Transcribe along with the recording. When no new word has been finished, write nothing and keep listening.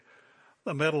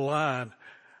the middle line,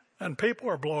 and people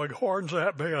are blowing horns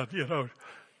at me, and, you know,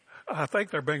 I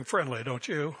think they're being friendly, don't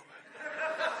you?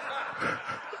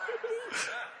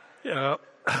 Yeah.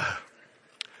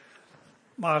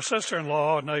 My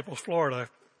sister-in-law in Naples, Florida,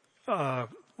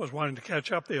 was wanting to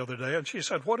catch up the other day, and she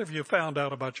said, "What have you found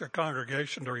out about your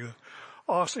congregation during the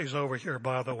Aussies over here,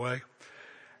 by the way?"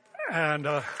 And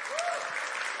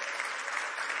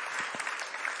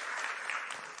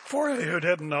for you who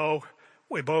didn't know,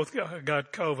 we both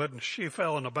got COVID, and she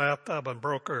fell in the bathtub and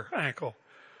broke her ankle.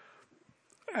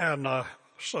 And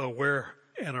so we're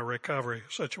in a recovery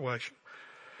situation.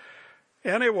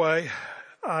 Anyway,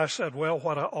 I said, well,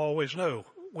 what I always knew,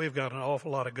 we've got an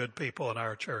awful lot of good people in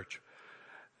our church.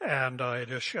 And it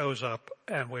just shows up,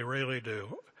 and we really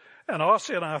do. And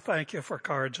Aussie and I thank you for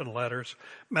cards and letters.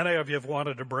 Many of you have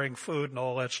wanted to bring food and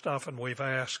all that stuff, and we've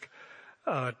asked,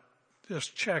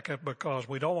 just check it, because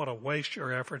we don't want to waste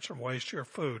your efforts and waste your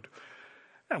food.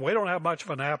 And we don't have much of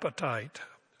an appetite.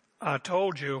 I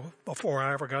told you before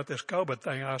I ever got this COVID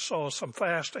thing, I saw some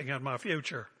fasting in my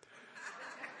future.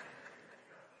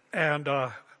 And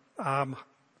I'm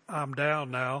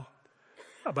down now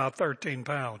about 13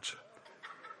 pounds.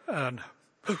 And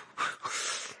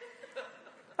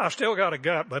I've still got a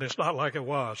gut, but it's not like it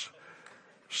was.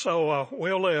 So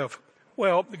we'll live.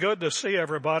 Well, good to see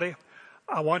everybody.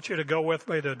 I want you to go with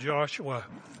me to Joshua,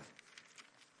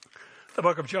 the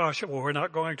book of Joshua. We're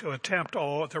not going to attempt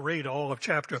to read all of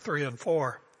chapter 3 and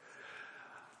 4.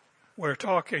 We're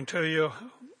talking to you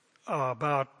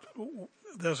about,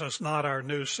 this is not our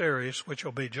new series, which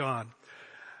will be John.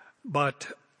 But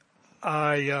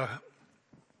I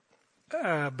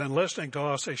have been listening to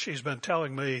Aussie. She's been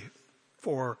telling me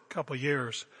for a couple of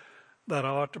years that I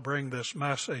ought to bring this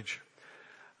message,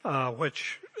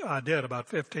 which I did about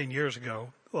 15 years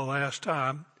ago, the last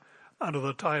time, under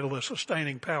the title, The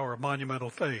Sustaining Power of Monumental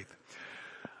Faith.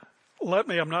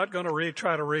 I'm not going to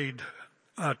try to read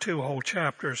 2 whole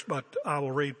chapters, but I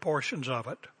will read portions of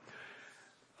it.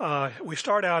 We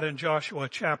start out in Joshua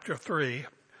chapter 3,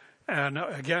 and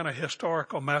again, a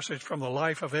historical message from the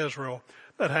life of Israel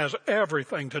that has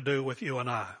everything to do with you and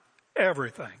I.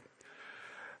 Everything.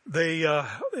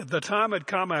 The time had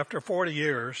come after 40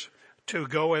 years to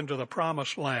go into the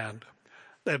promised land.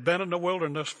 They'd been in the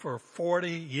wilderness for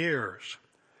 40 years,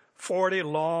 40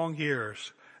 long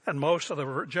years. And most of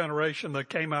the generation that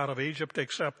came out of Egypt,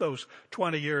 except those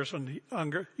 20 years and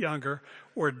younger,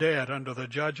 were dead under the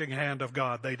judging hand of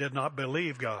God. They did not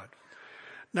believe God.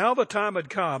 Now the time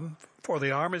had come for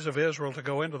the armies of Israel to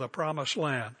go into the promised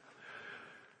land.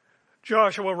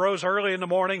 Joshua rose early in the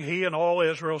morning. He and all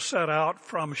Israel set out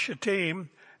from Shittim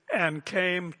and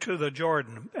came to the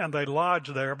Jordan, and they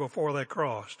lodged there before they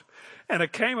crossed. And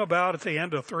it came about at the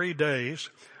end of 3 days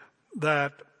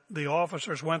that the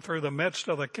officers went through the midst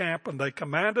of the camp, and they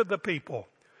commanded the people,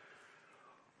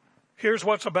 here's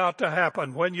what's about to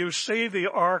happen. When you see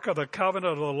the ark of the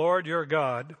covenant of the Lord your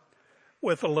God,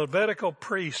 with the Levitical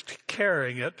priest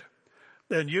carrying it,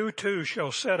 then you too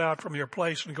shall set out from your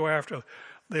place and go after it.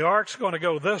 The ark's going to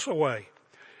go this way.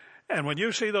 And when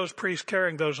you see those priests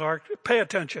carrying those arks, pay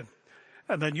attention.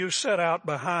 And then you set out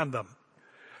behind them.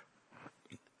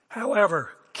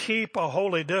 However, keep a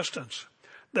holy distance.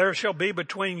 There shall be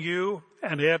between you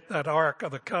and it, that ark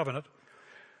of the covenant,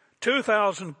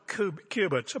 2,000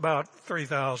 cubits, about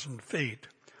 3,000 feet.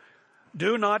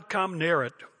 Do not come near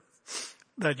it,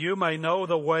 that you may know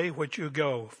the way which you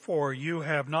go, for you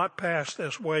have not passed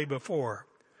this way before.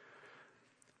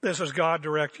 This is God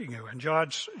directing you. And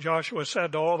Joshua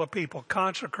said to all the people,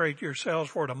 consecrate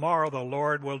yourselves, for tomorrow the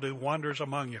Lord will do wonders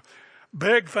among you.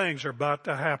 Big things are about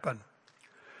to happen.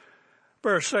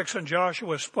 Verse 6, and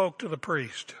Joshua spoke to the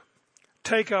priest,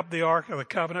 take up the ark of the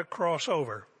covenant, cross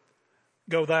over,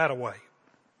 go that way.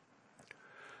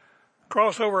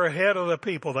 Cross over ahead of the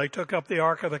people. They took up the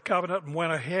ark of the covenant and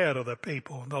went ahead of the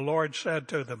people. And the Lord said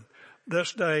to them,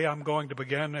 this day I'm going to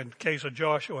begin, in case of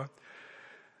Joshua.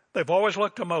 They've always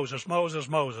looked to Moses, Moses,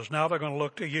 Moses. Now they're going to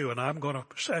look to you, and I'm going to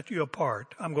set you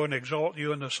apart. I'm going to exalt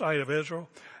you in the sight of Israel,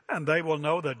 and they will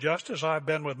know that just as I've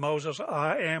been with Moses,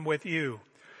 I am with you.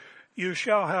 You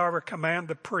shall, however, command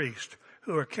the priests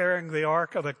who are carrying the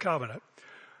ark of the covenant.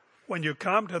 When you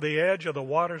come to the edge of the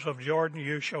waters of Jordan,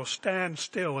 you shall stand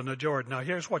still in the Jordan. Now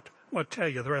here's what I'll tell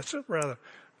you. The rest, rather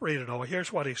read it all.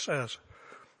 Here's what he says.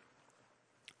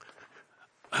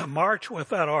 March with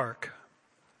that ark,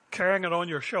 carrying it on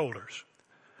your shoulders.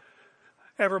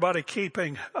 Everybody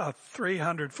keeping a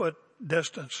 300-foot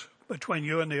distance between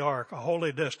you and the ark, a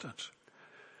holy distance.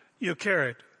 You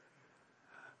carry it.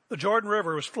 The Jordan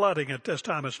River was flooding at this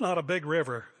time. It's not a big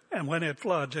river. And when it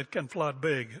floods, it can flood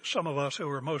big. Some of us who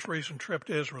were most recent trip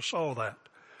to Israel saw that.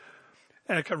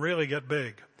 And it can really get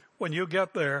big. When you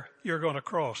get there, you're going to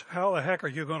cross. How the heck are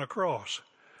you going to cross?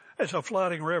 It's a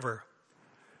flooding river.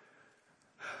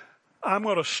 I'm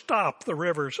going to stop the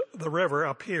river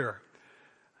up here.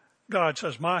 God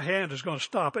says, my hand is going to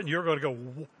stop it, and you're going to go,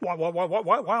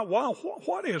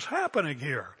 what is happening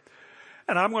here?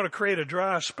 And I'm going to create a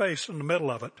dry space in the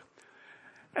middle of it.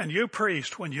 And you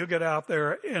priest, when you get out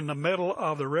there in the middle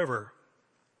of the river,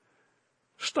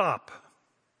 stop.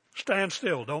 Stand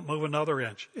still. Don't move another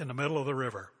inch in the middle of the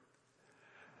river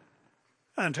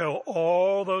until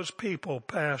all those people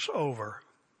pass over,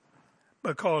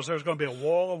 because there's going to be a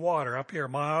wall of water up here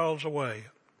miles away.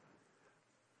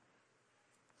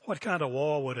 What kind of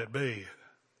wall would it be?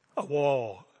 A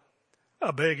wall,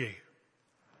 a biggie.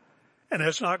 And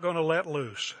it's not going to let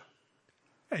loose.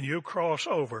 And you cross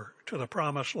over to the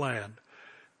promised land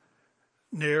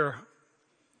near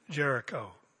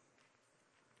Jericho.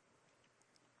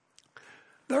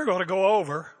 They're going to go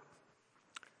over,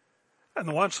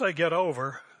 and once they get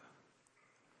over,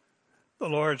 the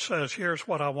Lord says, here's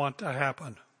what I want to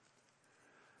happen.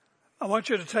 I want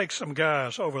you to take some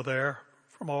guys over there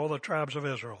from all the tribes of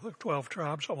Israel, the 12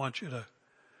 tribes. I want you to,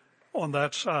 on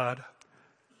that side,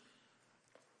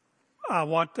 I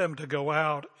want them to go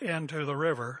out into the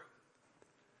river.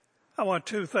 I want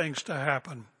two things to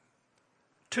happen.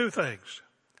 Two things.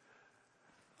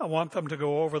 I want them to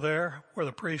go over there where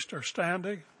the priests are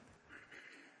standing,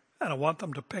 and I want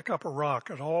them to pick up a rock.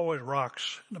 There's always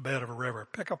rocks in the bed of a river.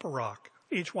 Pick up a rock.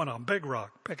 Each one of them, big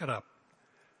rock, pick it up.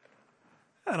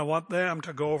 And I want them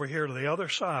to go over here to the other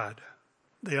side,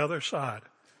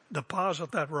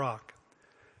 deposit that rock,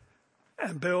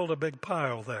 and build a big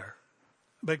pile there,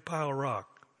 a big pile of rock.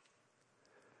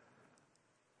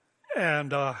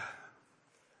 And I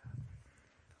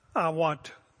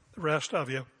want the rest of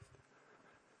you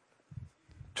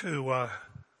to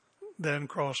then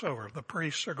cross over. The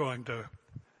priests are going to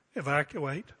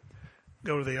evacuate,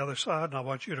 go to the other side, and I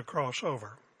want you to cross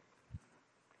over.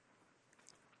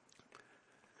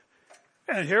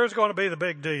 And here's going to be the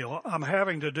big deal. I'm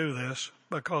having to do this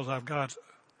because I've got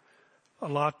a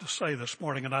lot to say this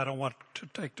morning, and I don't want to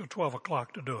take till 12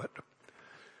 o'clock to do it.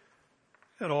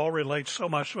 It all relates so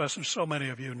much to us, and so many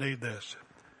of you need this.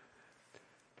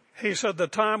 He said the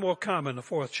time will come in the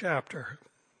 4th chapter.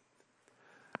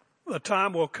 The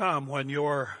time will come when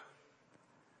your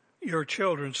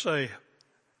children say,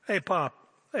 hey, Pop,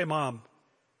 hey, Mom,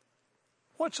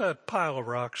 what's that pile of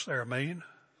rocks there mean?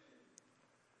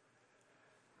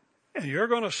 And you're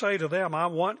going to say to them, I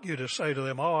want you to say to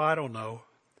them, oh, I don't know.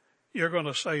 You're going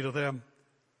to say to them,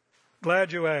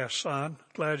 glad you asked, son.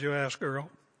 Glad you asked, girl.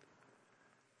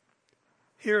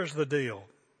 Here's the deal.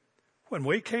 When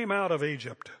we came out of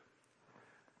Egypt,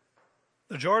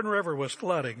 the Jordan River was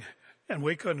flooding and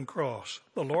we couldn't cross.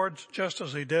 The Lord, just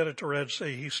as he did at the Red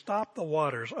Sea, he stopped the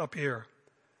waters up here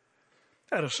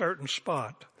at a certain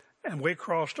spot, and we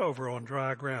crossed over on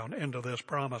dry ground into this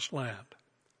promised land.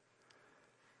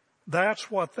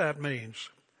 That's what that means.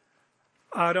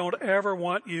 I don't ever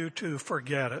want you to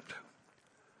forget it.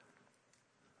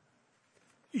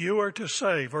 You are to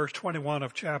say, verse 21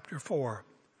 of chapter 4,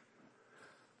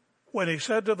 when he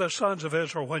said to the sons of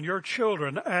Israel, when your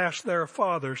children ask their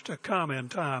fathers to come in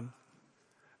time,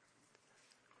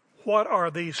 what are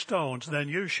these stones? Then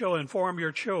you shall inform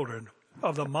your children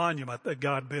of the monument that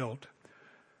God built.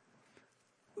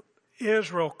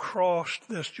 Israel crossed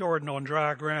this Jordan on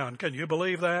dry ground. Can you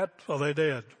believe that? Well, they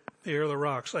did. Here are the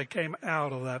rocks. They came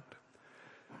out of that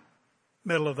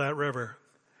middle of that river.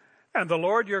 And the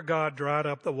Lord your God dried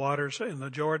up the waters in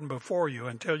the Jordan before you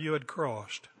until you had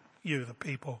crossed, you the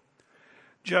people,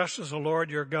 just as the Lord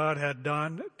your God had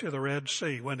done to the Red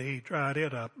Sea when he dried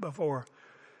it up before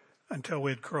until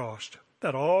we had crossed,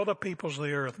 that all the peoples of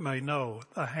the earth may know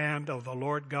the hand of the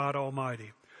Lord God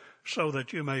Almighty, so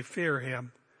that you may fear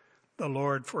him, the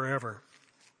Lord, forever.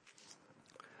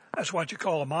 That's what you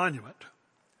call a monument.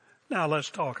 Now let's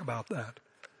talk about that.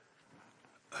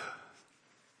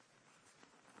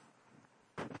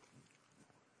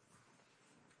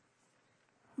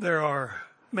 There are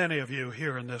many of you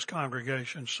here in this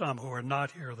congregation, some who are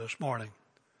not here this morning.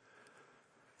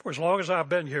 For as long as I've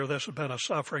been here, this has been a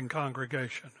suffering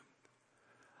congregation.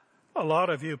 A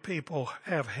lot of you people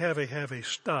have heavy, heavy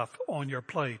stuff on your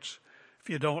plates. If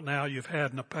you don't now, you've had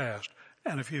in the past.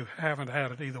 And if you haven't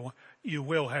had it either one, you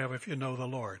will have if you know the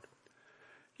Lord.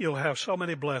 You'll have so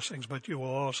many blessings, but you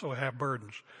will also have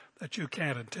burdens that you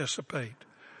can't anticipate.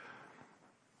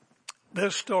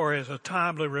 This story is a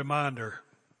timely reminder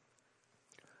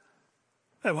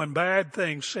that when bad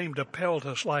things seem to pelt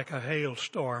us like a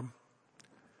hailstorm,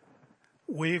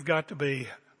 we've got to be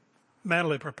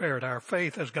mentally prepared. Our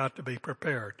faith has got to be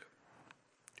prepared.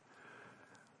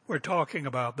 We're talking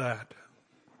about that.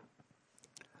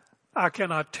 I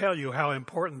cannot tell you how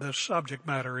important this subject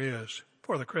matter is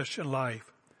for the Christian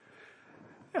life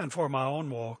and for my own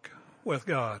walk with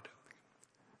God.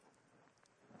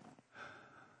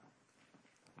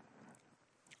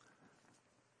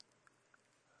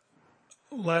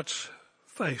 Let's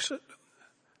face it,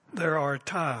 there are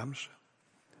times,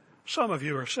 some of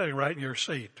you are sitting right in your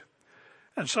seat,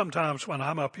 and sometimes when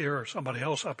I'm up here or somebody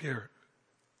else up here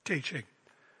teaching,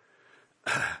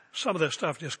 some of this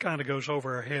stuff just kind of goes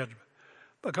over our head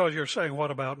because you're saying,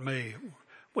 what about me?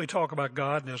 We talk about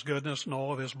God and His goodness and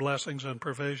all of His blessings and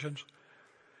provisions,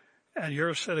 and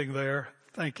you're sitting there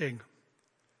thinking,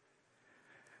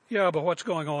 yeah, but what's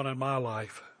going on in my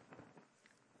life?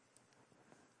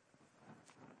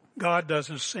 God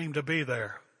doesn't seem to be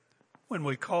there. When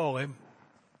we call Him,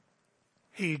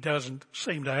 He doesn't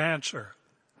seem to answer.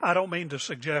 I don't mean to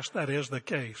suggest that is the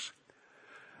case,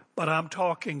 but I'm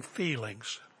talking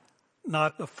feelings,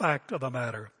 not the fact of the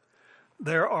matter.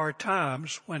 There are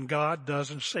times when God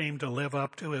doesn't seem to live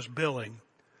up to His billing.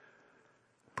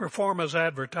 Perform as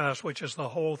advertised, which is the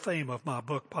whole theme of my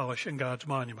book, Polishing God's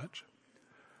Monuments.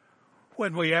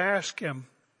 When we ask Him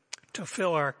to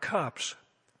fill our cups,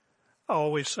 I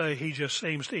always say He just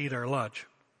seems to eat our lunch.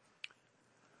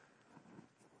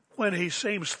 When He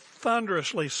seems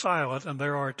thunderously silent, and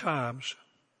there are times,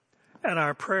 and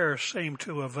our prayers seem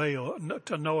to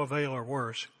no avail or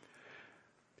worse,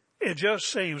 it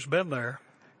just seems, been there,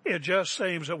 it just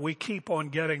seems that we keep on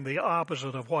getting the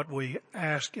opposite of what we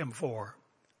ask Him for.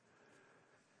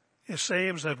 It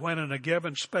seems that when in a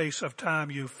given space of time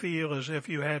you feel as if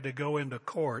you had to go into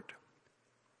court,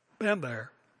 been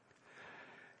there,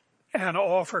 and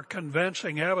offer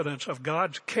convincing evidence of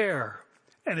God's care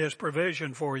and His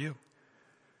provision for you,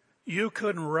 you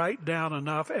couldn't write down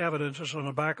enough evidences on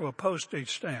the back of a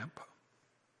postage stamp.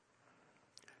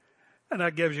 And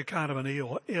that gives you kind of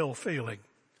an ill feeling.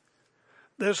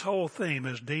 This whole theme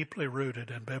is deeply rooted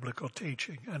in biblical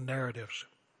teaching and narratives.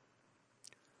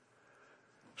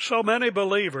 So many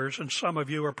believers, and some of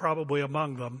you are probably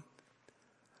among them,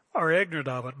 are ignorant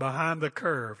of it, behind the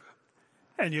curve.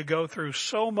 And you go through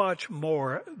so much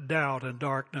more doubt and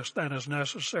darkness than is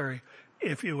necessary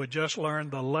if you would just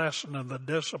learn the lesson and the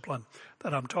discipline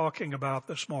that I'm talking about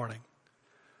this morning.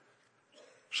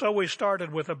 So we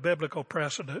started with a biblical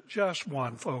precedent, just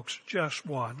one, folks, just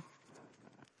one.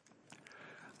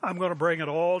 I'm going to bring it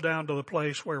all down to the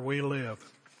place where we live.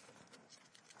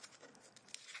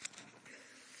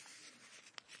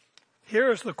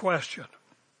 Here's the question.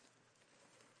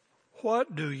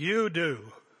 What do you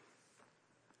do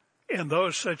in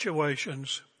those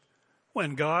situations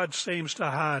when God seems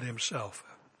to hide Himself?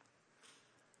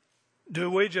 Do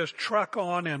we just truck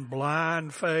on in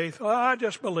blind faith? Oh, I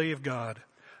just believe God.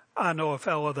 I know a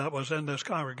fellow that was in this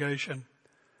congregation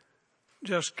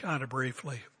just kind of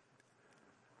briefly.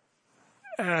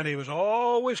 And he was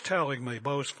always telling me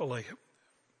boastfully,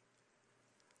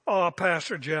 oh,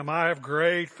 Pastor Jim, I have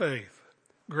great faith.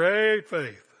 Great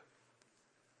faith.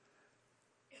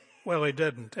 Well, he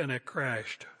didn't, and it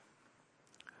crashed.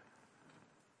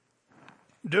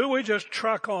 Do we just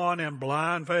truck on in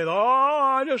blind faith? Oh,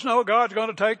 I just know God's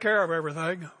going to take care of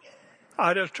everything.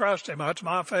 I just trust Him. That's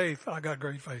my faith. I got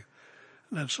great faith.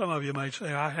 And then some of you may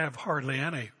say, I have hardly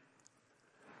any.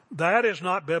 That is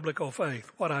not biblical faith,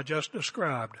 what I just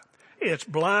described. It's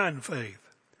blind faith.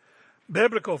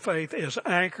 Biblical faith is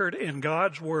anchored in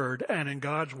God's Word and in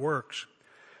God's works.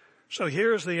 So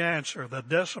here's the answer, the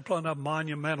discipline of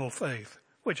monumental faith,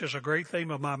 which is a great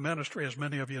theme of my ministry, as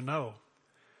many of you know.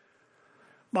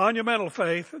 Monumental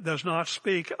faith does not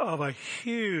speak of a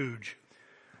huge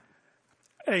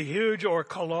or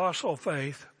colossal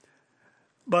faith,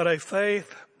 but a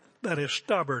faith that is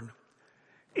stubborn.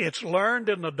 It's learned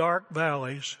in the dark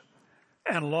valleys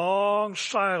and long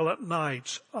silent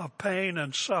nights of pain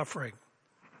and suffering.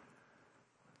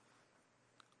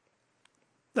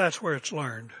 That's where it's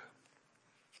learned.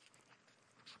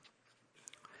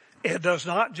 It does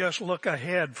not just look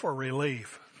ahead for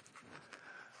relief,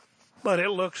 but it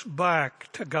looks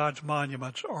back to God's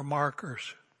monuments or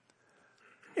markers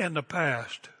in the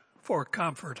past for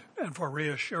comfort and for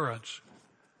reassurance.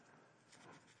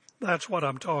 That's what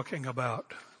I'm talking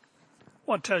about. I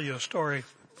want to tell you a story.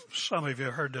 Some of you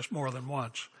have heard this more than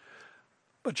once.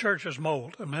 But churches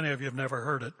molt, and many of you have never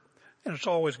heard it. And it's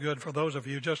always good for those of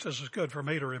you, just as it's good for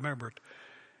me to remember it.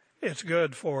 It's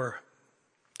good for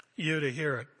you to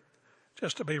hear it,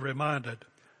 just to be reminded.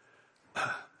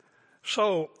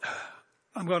 So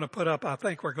I'm going to put up, I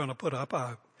think we're going to put up,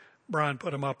 Brian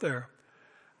put them up there.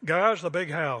 Guys, the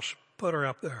big house, put her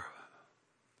up there.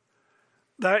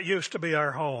 That used to be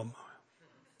our home.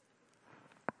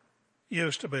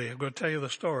 Used to be. I'm going to tell you the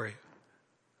story.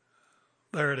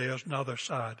 There it is, another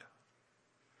side.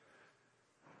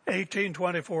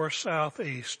 1824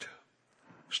 Southeast,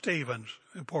 Stevens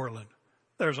in Portland.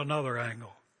 There's another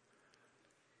angle.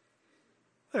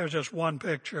 There's just one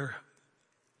picture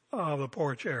of the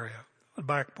porch area, the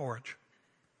back porch.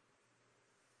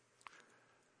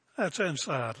 That's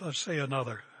inside. Let's see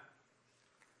another.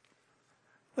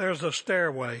 There's the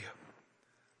stairway.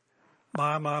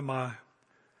 My.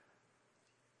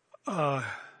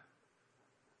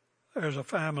 There's a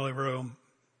family room.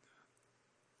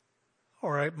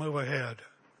 All right, move ahead.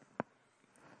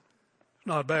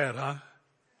 Not bad, huh?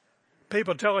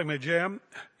 People telling me, Jim,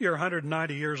 you're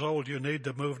 190 years old, you need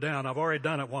to move down. I've already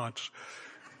done it once.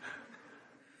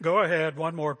 Go ahead,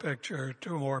 one more picture,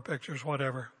 two more pictures,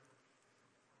 whatever.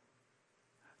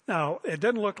 Now, it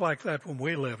didn't look like that when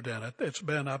we lived in it. It's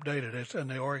been updated. It's in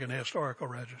the Oregon Historical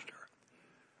Register.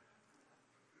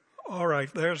 All right,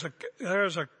 there's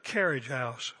a carriage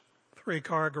house,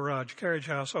 3-car garage, carriage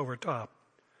house over top.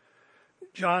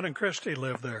 John and Christy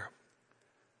lived there.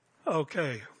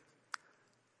 Okay,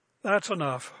 that's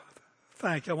enough.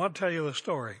 Thank you. I want to tell you the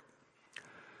story.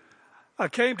 I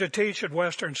came to teach at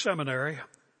Western Seminary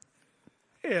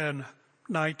in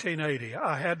 1980.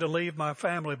 I had to leave my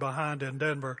family behind in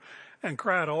Denver and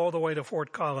cried all the way to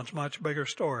Fort Collins. Much bigger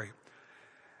story.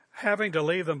 Having to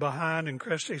leave them behind in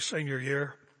Christy's senior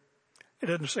year, it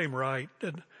didn't seem right.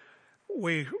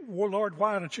 Lord,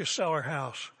 why don't you sell our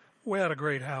house? We had a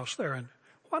great house there, and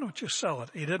why don't you sell it?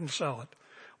 He didn't sell it.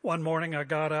 One morning I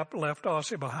got up, left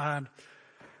Aussie behind,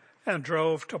 and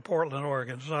drove to Portland,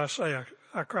 Oregon. As I say,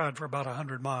 I cried for about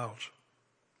 100 miles.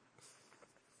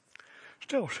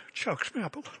 Still chokes me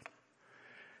up a little.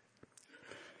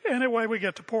 Anyway, we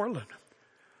get to Portland.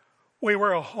 We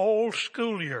were a whole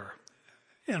school year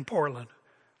in Portland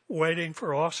waiting for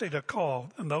Aussie to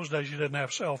call. In those days, you didn't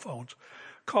have cell phones.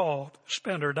 Call,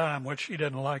 spend her dime, which she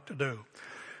didn't like to do,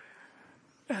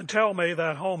 and tell me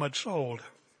that home had sold.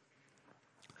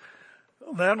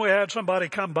 Then we had somebody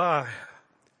come by,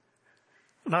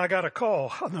 and I got a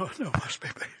call. No, it must be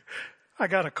me. I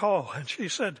got a call, and she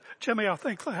said, Jimmy, I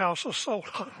think the house is sold.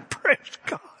 Praise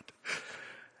God.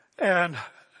 And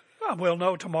we'll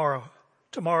know tomorrow.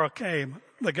 Tomorrow came.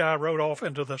 The guy rode off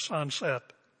into the sunset.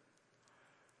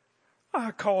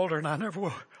 I called her, and I never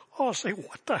will. Aussie,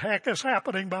 what the heck is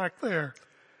happening back there?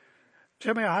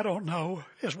 Jimmy, I don't know.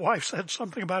 His wife said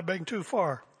something about being too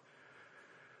far.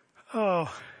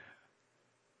 Oh,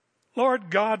 Lord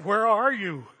God, where are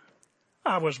you?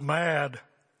 I was mad.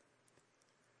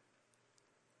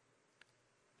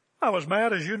 I was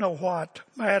mad as you know what,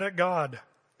 mad at God.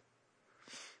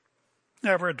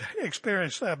 Never had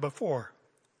experienced that before.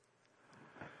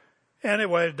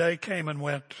 Anyway, the day came and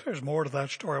went. There's more to that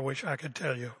story I wish I could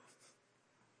tell you.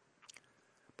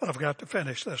 But I've got to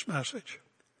finish this message.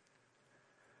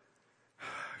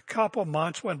 A couple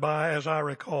months went by, as I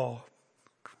recall.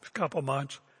 A couple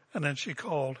months, and then she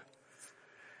called.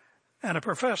 And a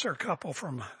professor couple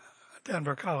from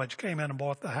Denver College came in and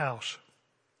bought the house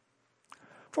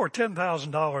for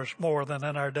 $10,000 more than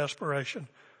in our desperation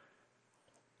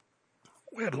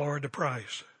we had lowered the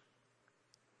price.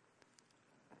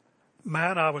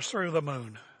 Man, I was through the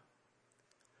moon.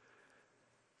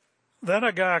 Then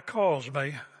a guy calls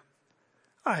me.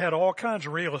 I had all kinds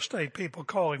of real estate people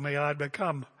calling me. I'd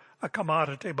become a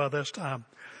commodity by this time.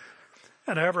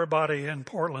 And everybody in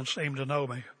Portland seemed to know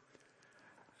me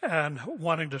and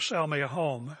wanting to sell me a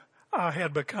home. I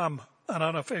had become an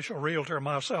unofficial realtor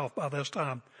myself by this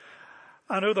time.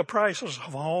 I knew the prices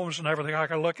of homes and everything. I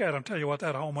could look at them and tell you what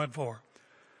that home went for.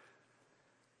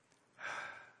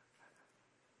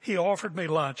 He offered me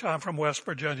lunch. I'm from West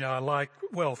Virginia. I like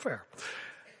welfare.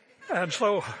 And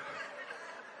so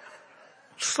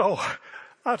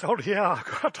I told him, yeah, I'll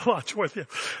go out to lunch with you.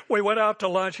 We went out to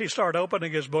lunch. He started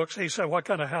opening his books. He said, what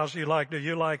kind of house do you like? Do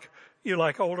you like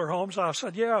older homes? I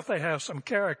said, yeah, if they have some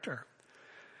character.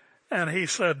 And he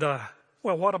said,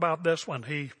 well, what about this one?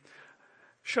 He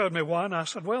showed me one. I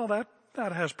said, well, that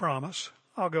has promise.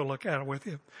 I'll go look at it with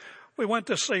you. We went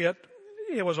to see it.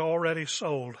 It was already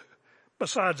sold.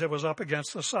 Besides, it was up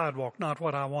against the sidewalk, not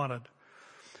what I wanted.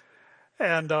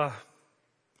 And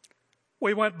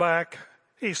we went back.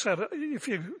 He said, if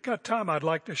you've got time, I'd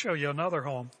like to show you another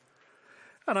home.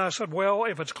 And I said, well,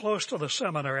 if it's close to the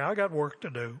seminary, I got work to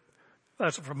do.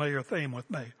 That's a familiar theme with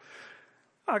me.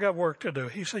 I got work to do.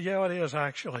 He said, yeah, it is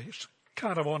actually. It's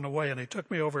kind of on the way. And he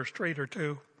took me over a street or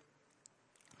two.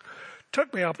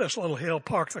 took me up this little hill,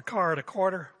 parked the car at a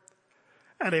corner,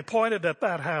 and he pointed at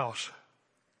that house.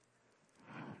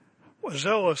 Well,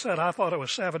 Zillow said, I thought it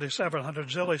was 7,700.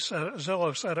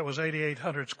 Zillow said it was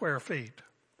 8,800 square feet.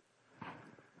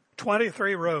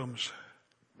 23 rooms.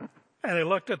 And he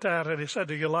looked at that and he said,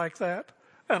 do you like that?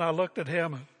 And I looked at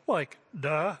him like,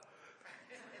 duh.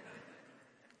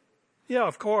 Yeah,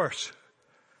 of course.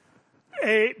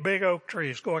 8 big oak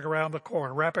trees going around the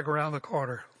corner, wrapping around the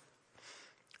corner.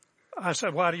 I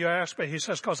said, why do you ask me? He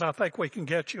says, because I think we can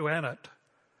get you in it.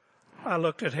 I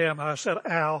looked at him. I said,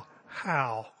 Al,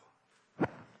 how?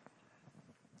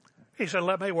 He said,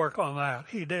 let me work on that.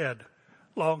 He did.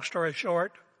 Long story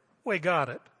short, we got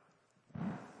it.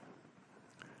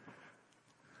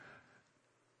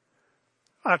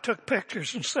 I took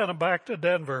pictures and sent them back to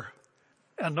Denver,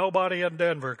 and nobody in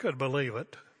Denver could believe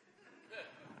it.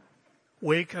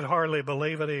 We could hardly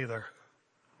believe it either.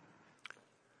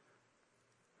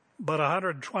 But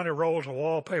 120 rolls of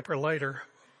wallpaper later,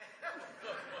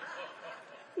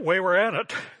 we were in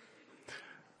it.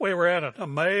 We were in it.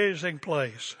 Amazing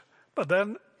place. But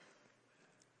then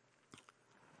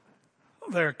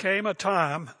there came a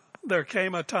time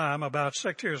about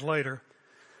 6 years later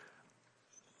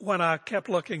when I kept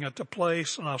looking at the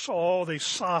place and I saw all these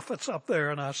soffits up there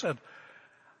and I said,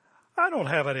 I don't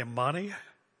have any money.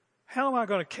 How am I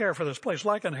going to care for this place?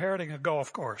 Like inheriting a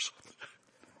golf course.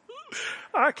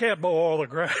 I can't mow all the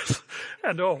grass.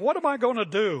 And what am I going to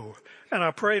do? And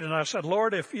I prayed and I said,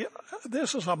 Lord,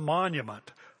 this is a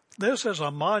monument. This is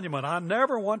a monument. I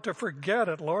never want to forget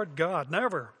it, Lord God,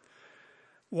 never.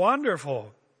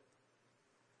 Wonderful.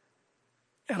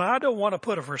 And I don't want to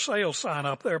put a for sale sign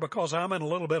up there because I'm in a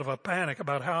little bit of a panic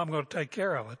about how I'm going to take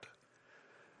care of it.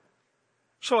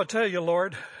 So I tell you,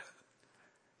 Lord,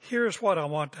 here's what I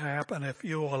want to happen if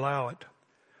you will allow it.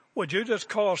 Would you just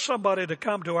call somebody to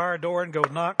come to our door and go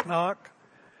knock, knock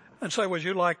and say, would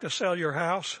you like to sell your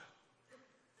house?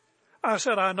 I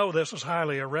said, I know this is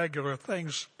highly irregular.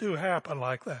 Things do happen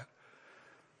like that.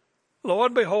 Lo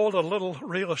and behold, a little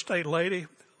real estate lady.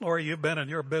 Lori, you've been in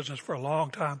your business for a long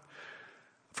time.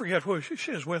 I forget who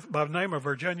she is with, by the name of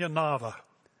Virginia Nava.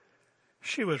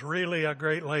 She was really a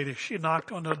great lady. She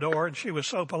knocked on the door and she was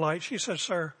so polite. She said,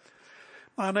 sir,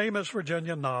 my name is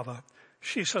Virginia Nava.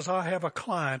 She says, I have a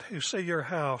client who see your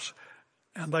house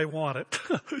and they want it.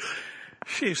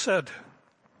 She said,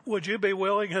 would you be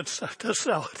willing to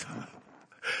sell it?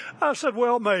 I said,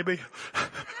 well, maybe.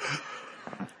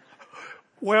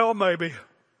 Well, maybe.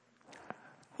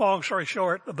 Long story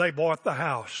short, they bought the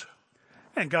house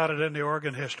and got it in the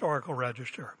Oregon Historical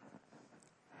Register.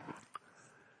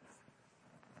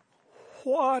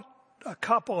 What a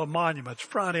couple of monuments,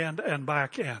 front end and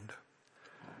back end.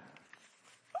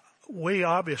 We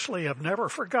obviously have never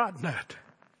forgotten that,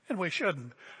 and we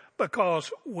shouldn't,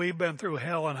 because we've been through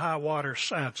hell and high water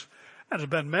since. And there's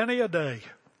been many a day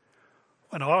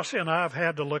when Ossie and I have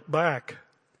had to look back,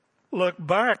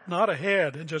 not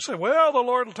ahead, and just say, well, the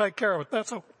Lord will take care of it.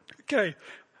 That's okay.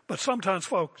 But sometimes,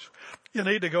 folks, you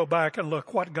need to go back and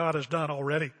look what God has done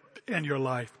already in your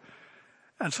life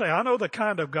and say, I know the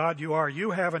kind of God you are.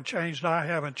 You haven't changed. I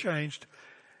haven't changed.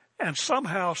 And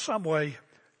somehow, some way,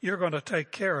 you're going to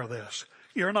take care of this.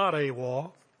 You're not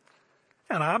AWOL,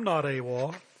 and I'm not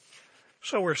AWOL.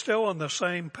 So we're still on the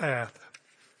same path.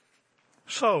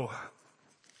 So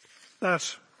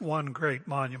that's one great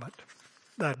monument,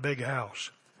 that big house.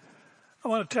 I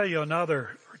want to tell you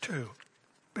another or two.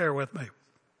 Bear with me.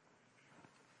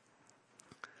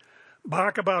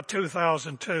 Back about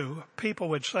 2002, people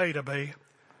would say to me,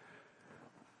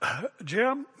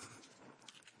 Jim,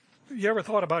 you ever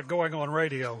thought about going on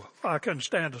radio? I couldn't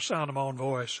stand the sound of my own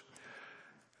voice.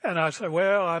 And I said,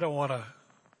 well, I don't want to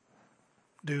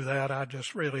do that. I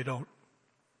just really don't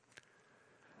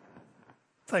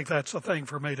think that's the thing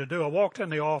for me to do. I walked in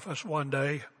the office one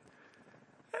day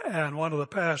and one of the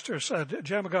pastors said,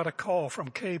 Jim, I got a call from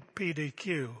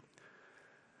KPDQ.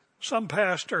 Some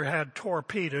pastor had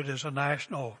torpedoed as a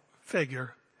national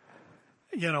figure.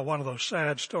 You know, one of those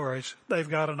sad stories. They've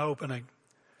got an opening.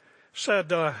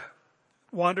 Said,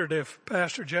 wondered if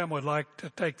Pastor Jim would like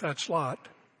to take that slot.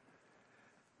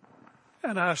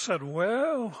 And I said,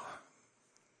 well,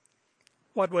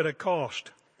 what would it cost?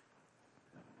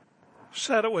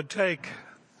 Said it would take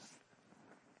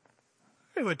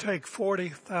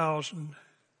 $40,000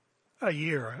 a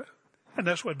year. And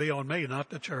this would be on me, not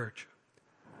the church.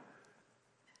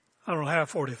 I don't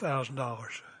have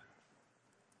 $40,000.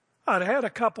 I'd had a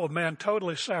couple of men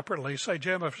totally separately say,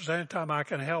 Jim, if there's any time I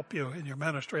can help you in your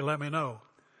ministry, let me know.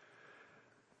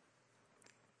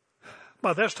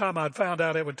 By this time, I'd found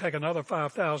out it would take another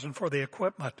 $5,000 for the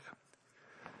equipment.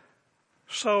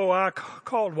 So I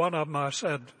called one of them. I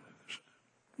said,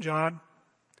 John,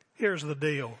 here's the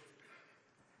deal.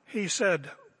 He said,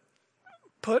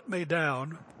 put me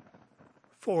down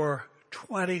for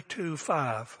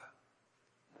 22.5.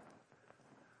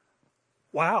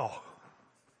 Wow.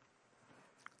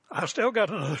 I still got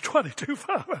another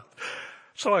 22.5.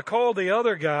 So I called the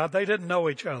other guy. They didn't know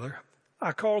each other.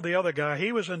 I called the other guy.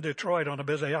 He was in Detroit on a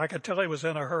busy. I could tell he was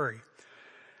in a hurry.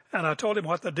 And I told him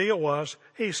what the deal was.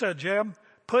 He said, Jim,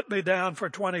 put me down for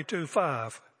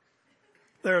 22.5.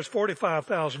 There's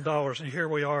 $45,000, and here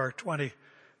we are 20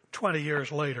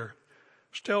 years later,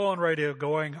 still on radio,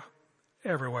 going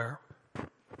everywhere.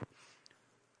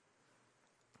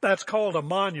 That's called a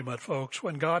monument, folks.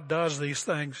 When God does these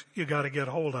things, you got to get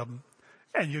hold of them,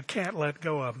 and you can't let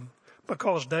go of them,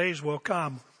 because days will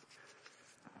come.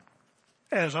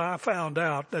 As I found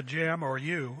out that Jim or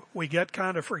you, we get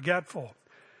kind of forgetful,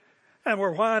 and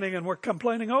we're whining and we're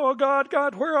complaining, oh,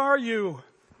 God, where are you?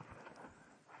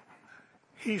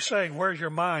 He's saying, where's your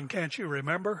mind? Can't you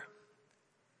remember?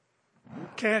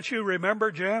 Can't you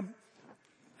remember, Jim?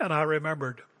 And I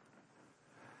remembered.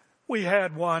 We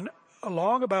had one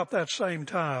along about that same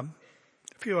time.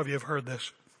 A few of you have heard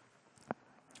this.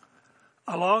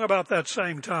 Along about that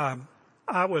same time,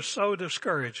 I was so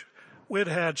discouraged. We'd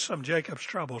had some Jacob's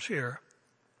troubles here.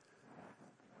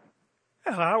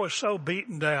 And I was so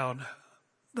beaten down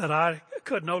that I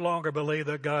could no longer believe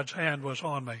that God's hand was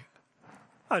on me.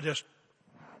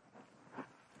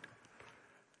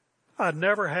 I'd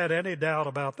never had any doubt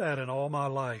about that in all my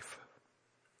life.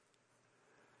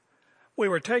 We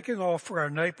were taking off for our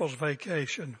Naples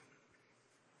vacation.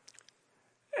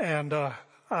 And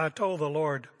I told the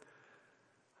Lord,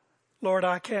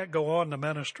 I can't go on the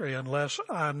ministry unless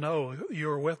I know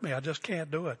you're with me. I just can't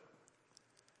do it.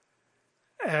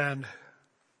 And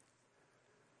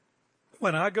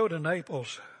when I go to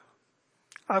Naples,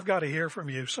 I've got to hear from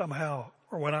you somehow.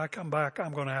 Or when I come back,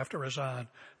 I'm going to have to resign.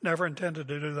 Never intended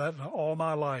to do that in all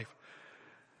my life.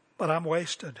 But I'm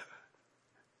wasted.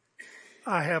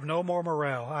 I have no more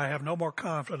morale. I have no more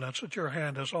confidence that your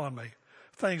hand is on me.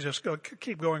 Things just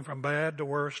keep going from bad to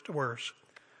worse to worse.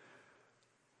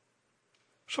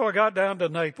 So I got down to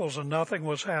Naples and nothing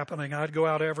was happening. I'd go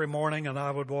out every morning and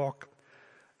I would walk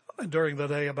during the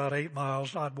day about 8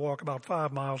 miles. I'd walk about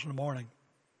 5 miles in the morning.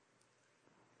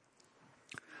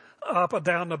 Up and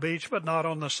down the beach, but not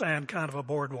on the sand, kind of a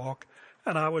boardwalk.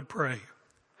 And I would pray.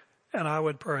 And I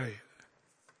would pray.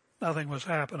 Nothing was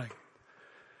happening.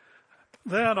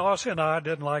 Then Ossie and I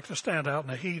didn't like to stand out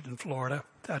in the heat in Florida.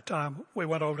 At that time, we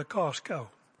went over to Costco.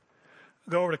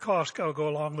 Go over to Costco, go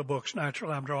along the books.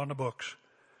 Naturally, I'm drawing the books.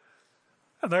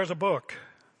 And there's a book.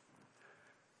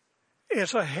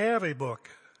 It's a heavy book.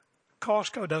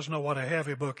 Costco doesn't know what a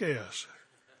heavy book is.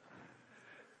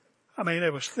 I mean,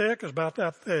 it was thick. It was about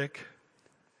that thick.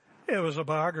 It was a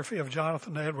biography of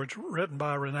Jonathan Edwards written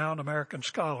by a renowned American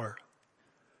scholar.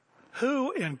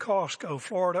 Who in Costco,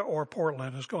 Florida, or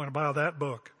Portland is going to buy that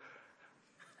book?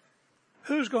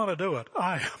 Who's going to do it?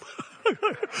 I am.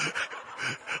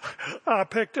 I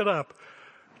picked it up,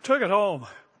 took it home.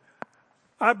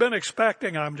 I've been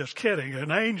expecting, I'm just kidding,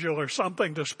 an angel or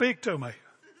something to speak to me.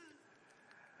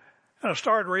 And I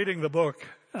started reading the book,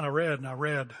 and I read.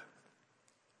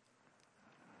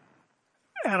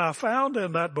 And I found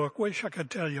in that book, wish I could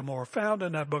tell you more, found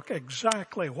in that book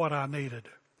exactly what I needed.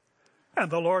 And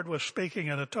the Lord was speaking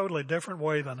in a totally different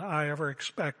way than I ever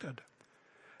expected.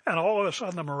 And all of a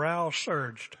sudden the morale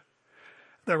surged.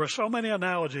 There were so many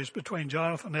analogies between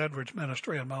Jonathan Edwards'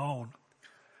 ministry and my own.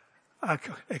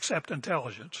 Except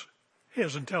intelligence.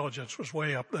 His intelligence was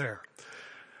way up there.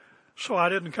 So I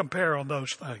didn't compare on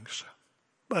those things.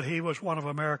 But he was one of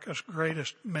America's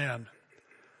greatest men.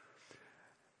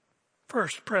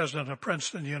 First president of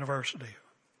Princeton University.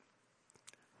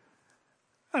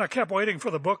 And I kept waiting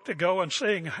for the book to go and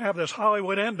have this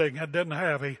Hollywood ending. It didn't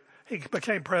have. He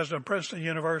became president of Princeton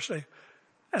University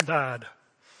and died.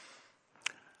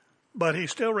 But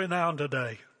he's still renowned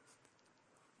today.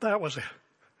 That was it.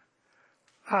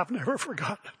 I've never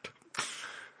forgotten it.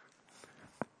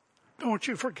 Don't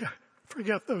you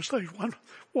forget those things.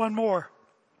 One more.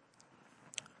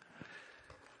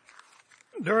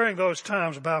 During those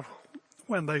times about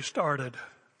when they started,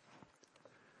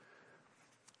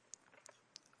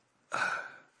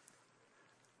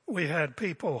 we had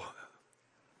people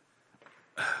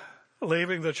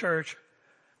leaving the church,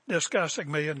 discussing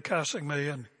me and cussing me,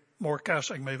 and more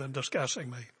cussing me than discussing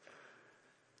me.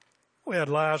 We had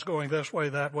lies going this way,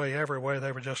 that way, every way.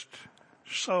 They were just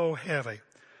so heavy.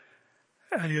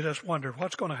 And you just wondered,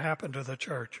 what's going to happen to the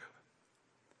church?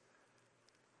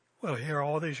 Well, here,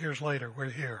 all these years later, we're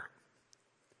here.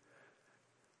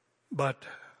 But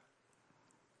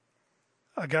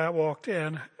a guy walked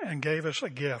in and gave us a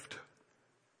gift.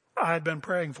 I had been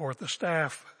praying for it. The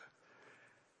staff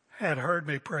had heard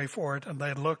me pray for it, and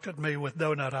they looked at me with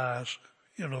donut eyes,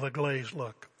 the glazed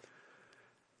look.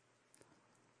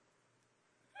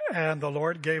 And the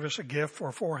Lord gave us a gift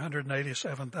for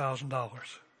 $487,000.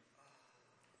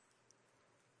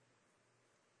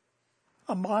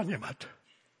 A monument.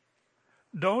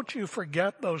 Don't you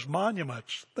forget those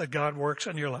monuments that God works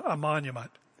in your life. A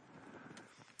monument.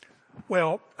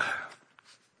 Well,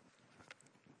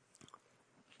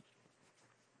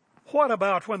 what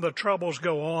about when the troubles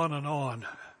go on and on?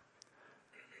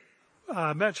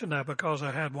 I mentioned that because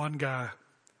I had one guy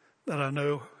that I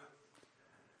knew,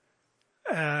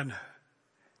 and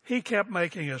he kept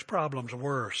making his problems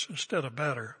worse instead of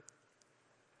better.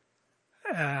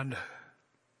 And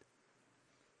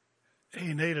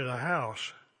he needed a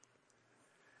house.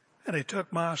 And he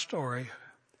took my story,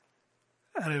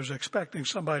 and he was expecting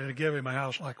somebody to give him a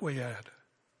house like we had.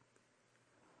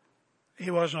 He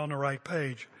wasn't on the right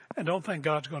page. And don't think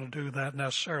God's going to do that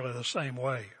necessarily the same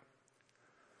way.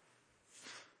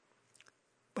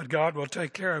 But God will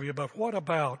take care of you. But what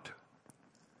about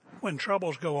when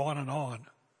troubles go on and on?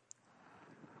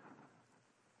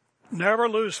 Never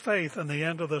lose faith in the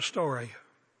end of the story.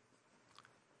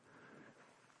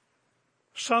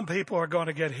 Some people are going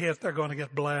to get hit. They're going to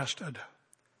get blasted.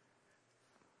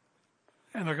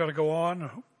 And they're going to go on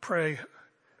and pray.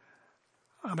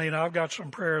 I mean, I've got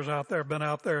some prayers out there, been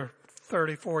out there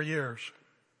 34 years.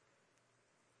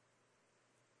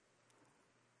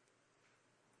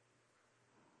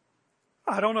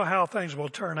 I don't know how things will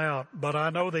turn out, but I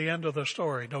know the end of the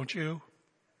story, don't you?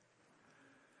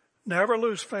 Never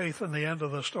lose faith in the end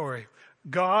of the story.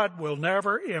 God will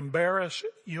never embarrass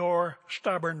your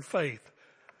stubborn faith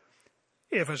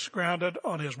if it's grounded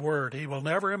on His Word. He will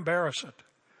never embarrass it.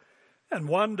 And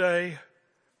one day,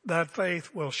 that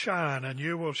faith will shine and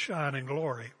you will shine in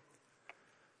glory.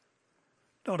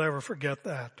 Don't ever forget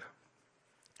that.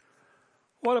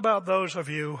 What about those of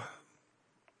you,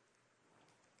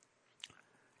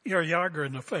 you're younger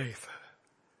in the faith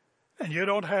and you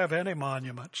don't have any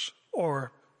monuments,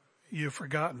 or you've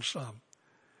forgotten some.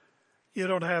 You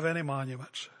don't have any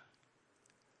monuments.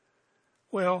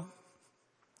 Well,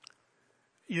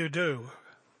 you do.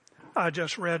 I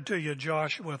just read to you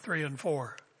Joshua 3 and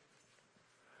 4.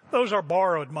 Those are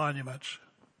borrowed monuments.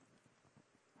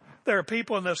 There are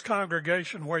people in this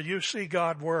congregation where you see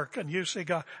God work and you see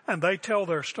God, and they tell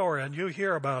their story and you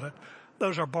hear about it.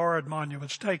 Those are borrowed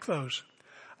monuments. Take those.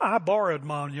 I borrowed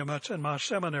monuments in my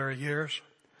seminary years.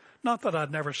 Not that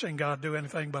I'd never seen God do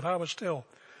anything, but I was still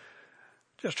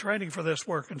just training for this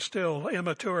work and still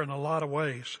immature in a lot of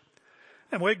ways.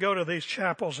 And we'd go to these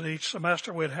chapels, and each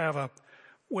semester we'd have a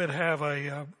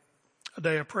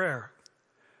day of prayer.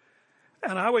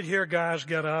 And I would hear guys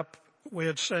get up.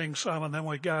 We'd sing some, and then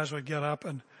guys would get up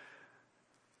and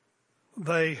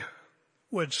they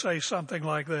would say something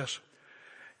like this.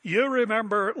 You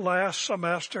remember last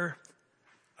semester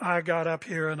I got up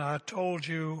here and I told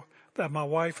you that my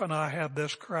wife and I had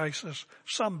this crisis,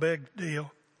 some big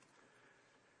deal.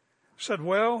 Said,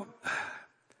 well,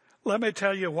 let me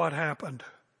tell you what happened.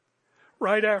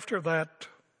 Right after that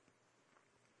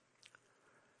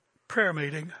prayer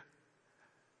meeting,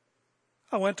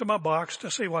 I went to my box to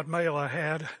see what mail I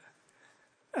had,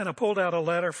 and I pulled out a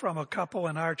letter from a couple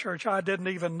in our church I didn't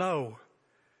even know,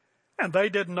 and they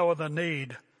didn't know the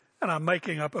need, and I'm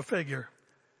making up a figure.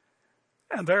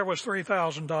 And there was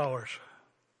 $3,000.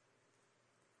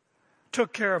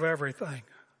 Took care of everything.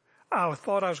 I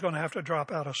thought I was going to have to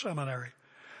drop out of seminary.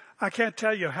 I can't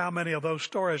tell you how many of those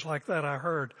stories like that I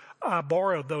heard. I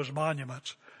borrowed those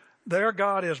monuments. Their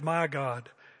God is my God.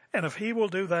 And if He will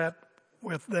do that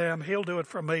with them, He'll do it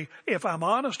for me. If I'm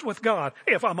honest with God,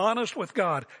 if I'm honest with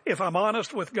God, if I'm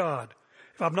honest with God,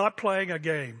 if I'm not playing a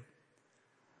game,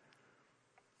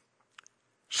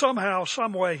 somehow,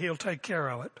 some way He'll take care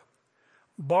of it.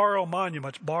 Borrow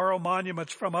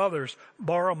monuments from others,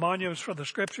 borrow monuments from the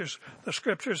Scriptures. The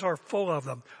Scriptures are full of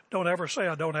them. Don't ever say,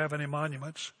 I don't have any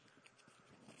monuments.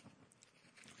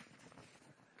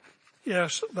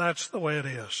 Yes, that's the way it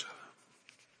is.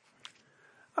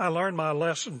 I learned my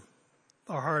lesson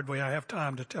the hard way. I have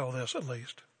time to tell this at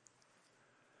least.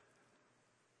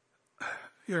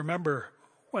 You remember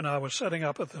when I was sitting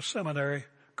up at the seminary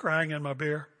crying in my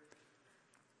beer?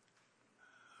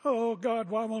 Oh, God,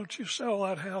 why won't you sell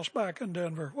that house back in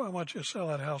Denver? Why won't you sell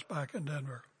that house back in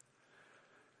Denver?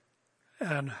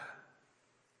 And,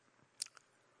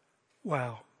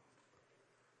 wow.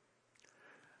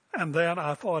 And then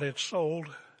I thought it sold.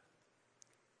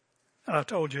 And I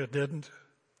told you it didn't.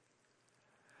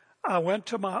 I went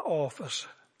to my office.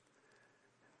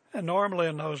 And normally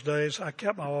in those days, I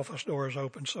kept my office doors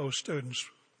open so students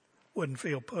wouldn't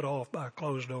feel put off by a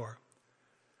closed door.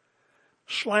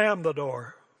 Slammed the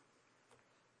door.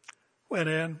 Went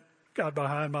in, got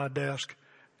behind my desk,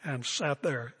 and sat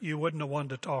there. You wouldn't have wanted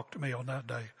to talk to me on that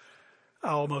day.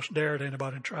 I almost dared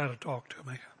anybody to try to talk to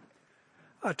me.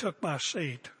 I took my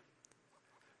seat.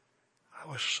 I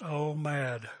was so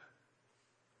mad.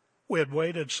 We had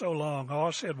waited so long.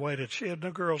 Ossie had waited. She and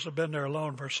the girls had been there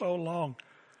alone for so long.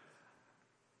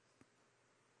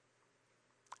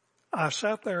 I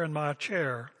sat there in my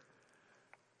chair.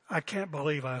 I can't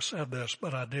believe I said this,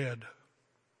 but I did.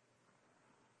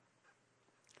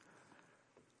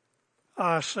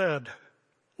 I said,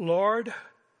 Lord,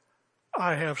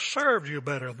 I have served you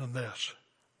better than this.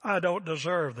 I don't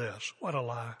deserve this. What a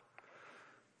lie.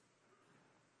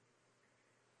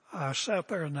 I sat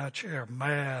there in that chair,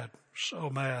 mad, so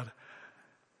mad.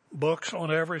 Books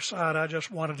on every side. I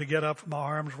just wanted to get up. My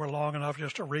arms were long enough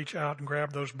just to reach out and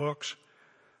grab those books,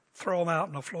 throw them out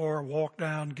on the floor, walk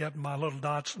down, get my little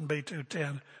Datsun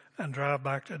B210, and drive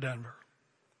back to Denver.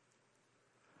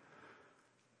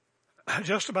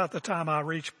 Just about the time I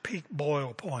reached peak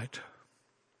boil point,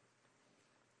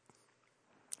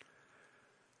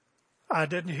 I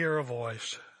didn't hear a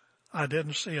voice. I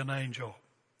didn't see an angel.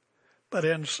 But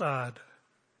inside,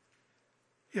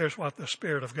 here's what the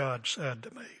Spirit of God said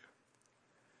to me.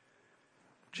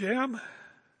 Jim,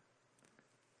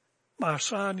 my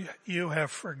son, you have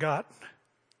forgotten.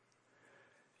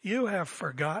 You have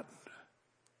forgotten.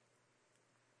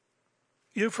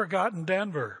 You've forgotten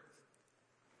Denver.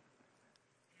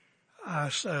 I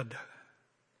said,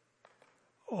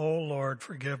 oh, Lord,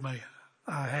 forgive me.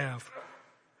 I have.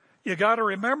 You got to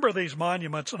remember these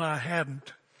monuments, and I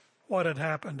hadn't. What had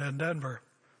happened in Denver.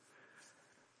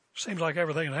 Seems like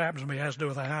everything that happens to me has to do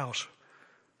with the house.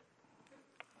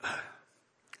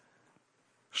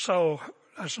 So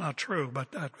that's not true,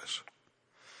 but that was.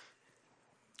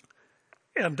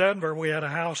 In Denver, we had a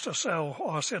house to sell.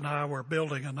 Ossie and I were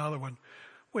building another one.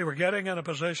 We were getting in a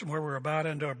position where we were about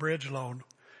into a bridge loan.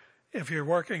 If you're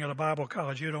working at a Bible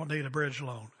college, you don't need a bridge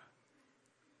loan.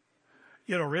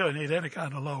 You don't really need any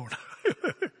kind of loan.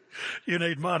 You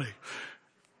need money,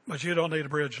 but you don't need a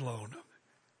bridge loan.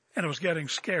 And it was getting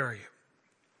scary.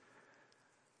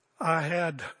 I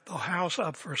had the house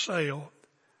up for sale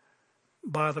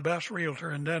by the best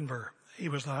realtor in Denver. He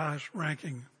was the highest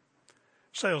ranking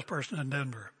salesperson in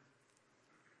Denver.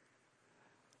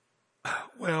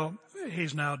 Well,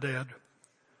 he's now dead.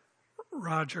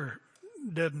 Roger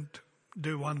didn't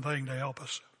do one thing to help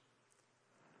us.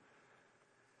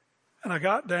 And I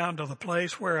got down to the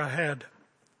place where I had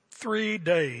 3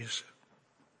 days,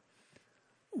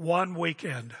 one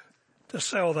weekend, to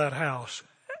sell that house.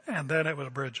 And then it was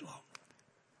a bridge loan.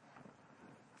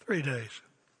 3 days.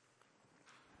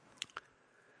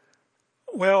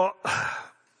 Well,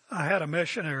 I had a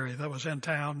missionary that was in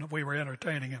town. We were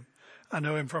entertaining him. I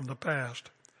knew him from the past.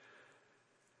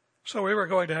 So we were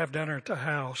going to have dinner at the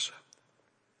house.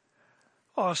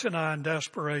 Ossie and I, in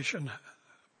desperation,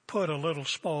 put a little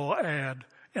small ad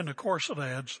in the corset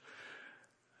ads.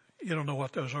 You don't know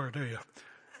what those are, do you?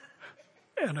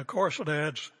 And the corset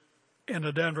ads in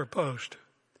the Denver Post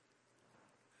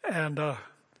and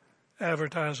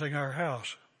advertising our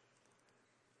house.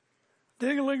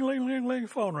 Ding-a-ling-ling-ling-ling,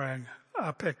 phone rang.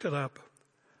 I picked it up.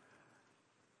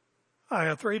 I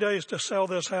have 3 days to sell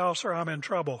this house or I'm in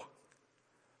trouble.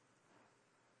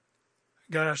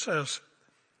 Guy says,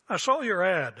 I saw your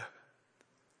ad.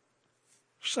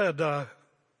 Said,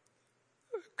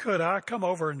 could I come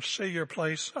over and see your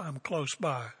place? I'm close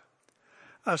by.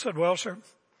 I said, well, sir,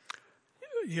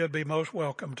 you'd be most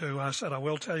welcome to. I said, I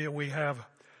will tell you, we have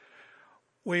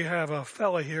a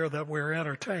fella here that we're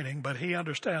entertaining, but he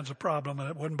understands the problem and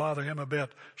it wouldn't bother him a bit.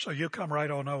 So you come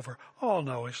right on over. Oh,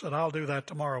 no. He said, I'll do that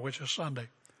tomorrow, which is Sunday.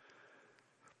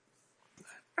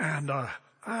 And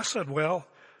I said, well,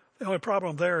 the only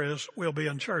problem there is we'll be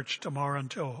in church tomorrow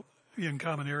until you can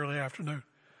come in the early afternoon.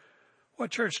 What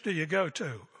church do you go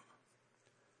to?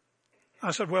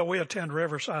 I said, well, we attend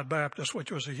Riverside Baptist,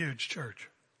 which was a huge church.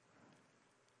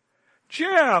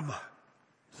 Jim,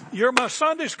 you're my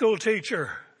Sunday school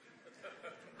teacher.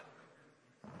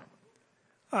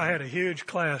 I had a huge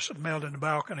class that met in the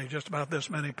balcony, just about this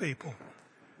many people.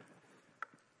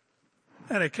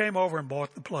 And he came over and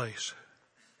bought the place.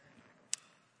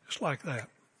 Just like that.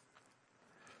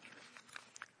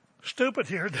 Stupid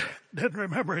here didn't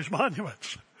remember his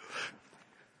monuments.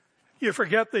 You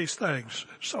forget these things.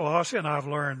 So Ossie and I have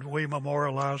learned we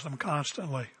memorialize them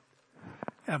constantly.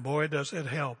 And boy, does it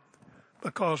help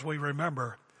because we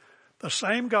remember. The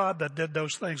same God that did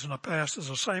those things in the past is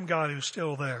the same God who's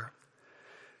still there.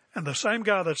 And the same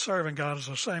God that's serving God is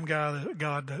the same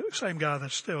God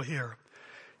that's still here.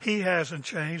 He hasn't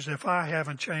changed. If I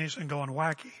haven't changed and gone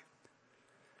wacky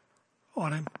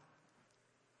on him,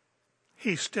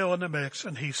 he's still in the mix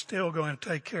and he's still going to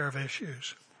take care of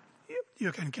issues.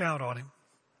 You can count on him.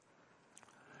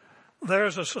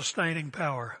 There's a sustaining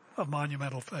power of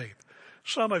monumental faith.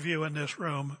 Some of you in this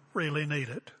room really need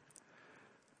it.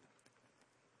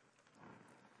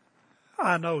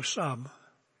 I know some,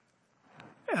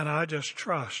 and I just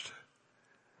trust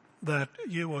that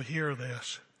you will hear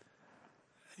this.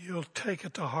 You'll take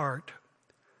it to heart,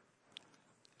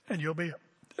 and you'll be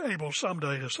able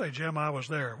someday to say, Jim, I was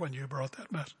there when you brought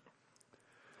that message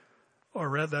or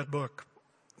read that book.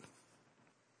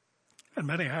 And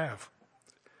many have.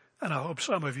 And I hope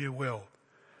some of you will,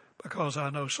 because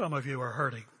I know some of you are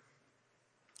hurting.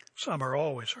 Some are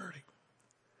always hurting.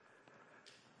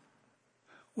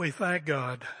 We thank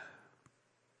God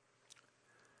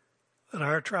that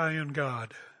our triune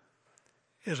God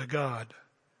is a God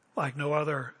like no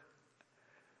other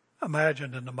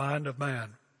imagined in the mind of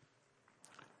man.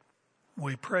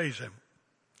 We praise him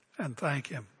and thank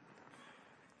him.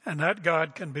 And that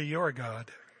God can be your God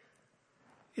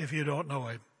if you don't know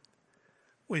him.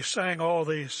 We sang all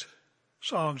these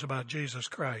songs about Jesus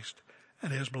Christ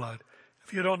and his blood.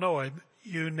 If you don't know him,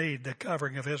 you need the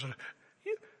covering of his.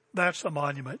 That's the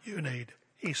monument you need.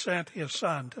 He sent his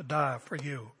son to die for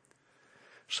you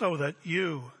so that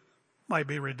you might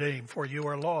be redeemed, for you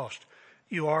are lost.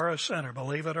 You are a sinner.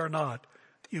 Believe it or not,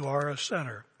 you are a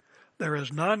sinner. There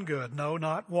is none good, no,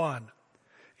 not one,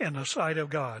 in the sight of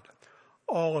God.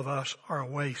 All of us are a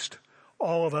waste.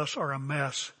 All of us are a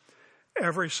mess.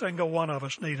 Every single one of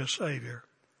us need a Savior.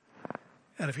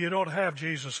 And if you don't have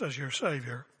Jesus as your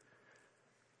Savior,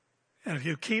 and if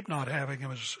you keep not having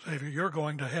him as a Savior, you're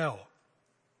going to hell.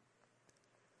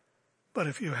 But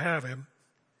if you have him,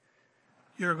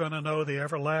 you're going to know the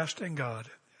everlasting God,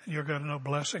 and you're going to know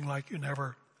blessing like you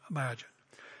never imagined.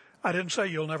 I didn't say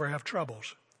you'll never have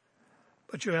troubles,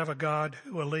 but you have a God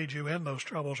who will lead you in those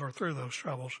troubles or through those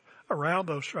troubles, around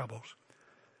those troubles.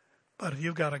 But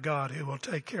you've got a God who will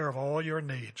take care of all your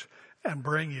needs and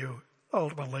bring you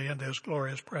ultimately into his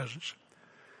glorious presence.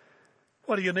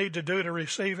 What do you need to do to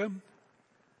receive him?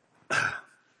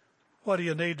 What do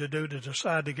you need to do to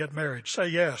decide to get married? Say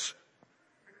yes.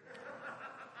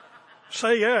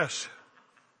 Say yes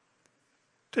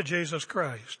to Jesus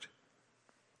Christ.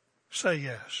 Say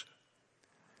yes.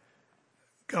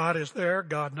 God is there.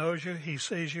 God knows you. He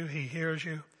sees you. He hears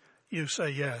you. You say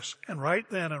yes. And right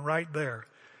then and right there,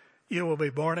 you will be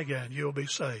born again. You will be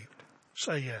saved.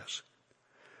 Say yes.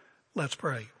 Let's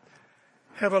pray.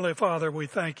 Heavenly Father, we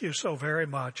thank you so very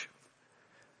much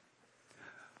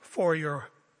for your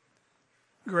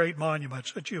great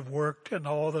monuments that you've worked in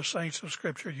all the saints of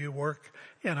Scripture you work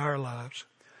in our lives.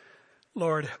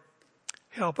 Lord,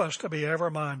 help us to be ever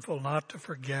mindful, not to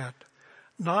forget,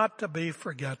 not to be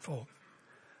forgetful,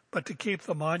 but to keep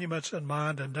the monuments in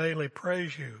mind and daily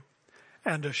praise you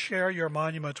and to share your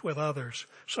monuments with others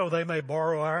so they may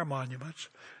borrow our monuments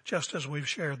just as we've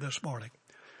shared this morning.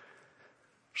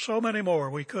 So many more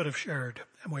we could have shared,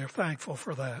 and we are thankful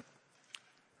for that.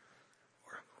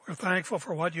 We're thankful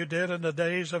for what you did in the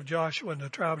days of Joshua and the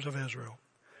tribes of Israel,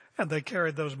 and they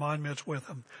carried those monuments with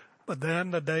them. But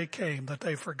then the day came that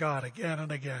they forgot again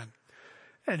and again,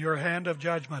 and your hand of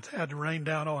judgment had to rain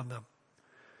down on them.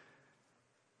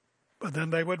 But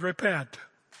then they would repent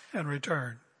and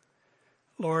return.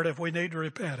 Lord, if we need to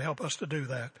repent, help us to do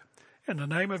that. In the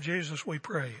name of Jesus we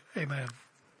pray. Amen.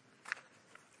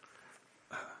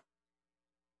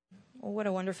 Well, what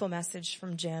a wonderful message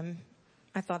from Jim.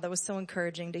 I thought that was so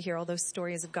encouraging to hear all those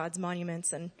stories of God's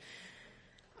monuments. And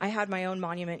I had my own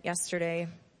monument yesterday.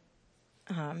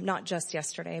 Not just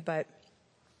yesterday, but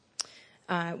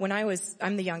I'm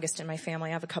the youngest in my family.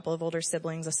 I have a couple of older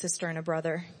siblings, a sister and a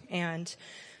brother. And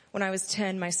when I was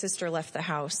 10, my sister left the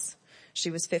house.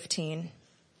 She was 15.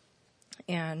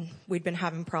 And we'd been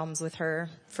having problems with her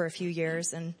for a few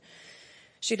years. And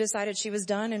she decided she was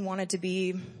done and wanted to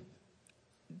be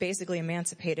basically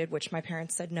emancipated, which my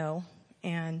parents said no.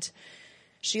 And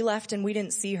she left and we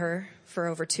didn't see her for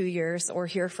over 2 years or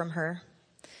hear from her.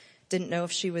 Didn't know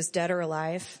if she was dead or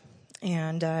alive.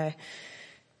 And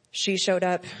she showed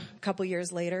up a couple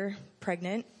years later,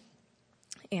 pregnant.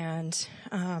 And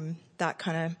that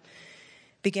kind of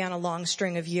began a long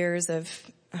string of years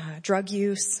of drug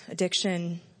use,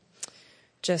 addiction,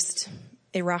 just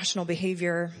irrational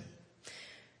behavior.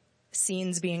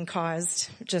 scenes being caused,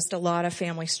 just a lot of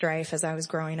family strife as I was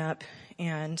growing up,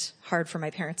 and hard for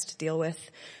my parents to deal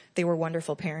with. They were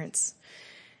wonderful parents.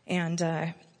 And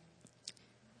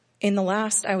in the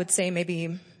last, I would say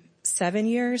maybe 7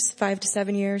 years, 5 to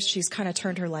 7 years, she's kind of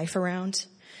turned her life around.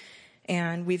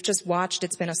 And we've just watched,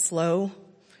 it's been a slow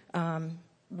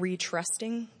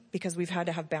retrusting, because we've had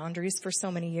to have boundaries for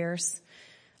so many years.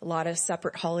 A lot of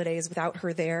separate holidays without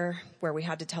her there, where we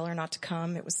had to tell her not to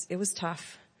come. It was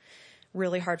tough.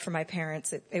 Really hard for my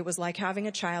parents. It was like having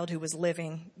a child who was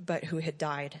living, but who had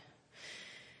died.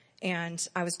 And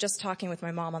I was just talking with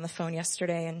my mom on the phone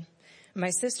yesterday, and my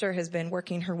sister has been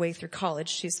working her way through college.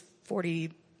 She's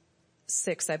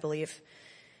 46, I believe.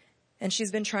 And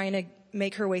she's been trying to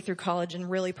make her way through college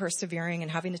and really persevering and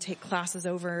having to take classes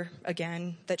over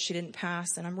again that she didn't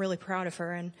pass. And I'm really proud of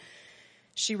her. And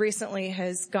she recently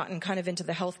has gotten kind of into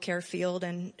the healthcare field,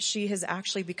 and she has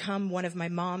actually become one of my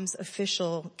mom's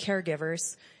official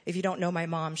caregivers. If you don't know my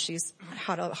mom, she's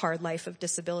had a hard life of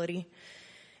disability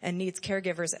and needs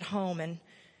caregivers at home. And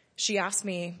she asked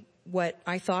me what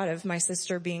I thought of my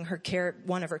sister being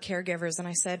one of her caregivers. And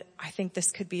I said, I think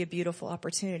this could be a beautiful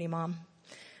opportunity, Mom.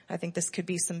 I think this could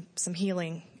be some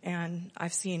healing. And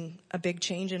I've seen a big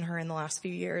change in her in the last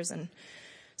few years. And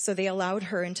so they allowed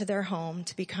her into their home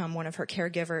to become one of her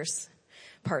caregivers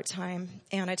part-time.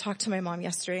 And I talked to my mom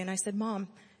yesterday, and I said, Mom,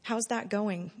 how's that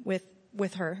going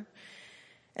with her?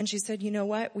 And she said, you know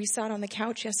what? We sat on the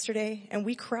couch yesterday and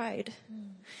we cried.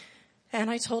 And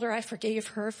I told her I forgave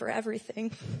her for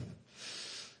everything.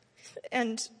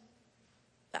 And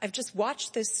I've just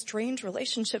watched this strange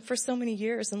relationship for so many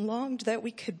years and longed that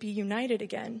we could be united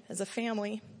again as a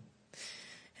family.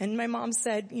 And my mom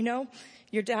said, you know,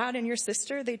 your dad and your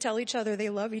sister, they tell each other they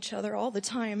love each other all the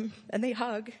time, and they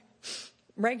hug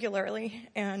regularly.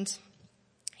 And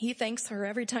he thanks her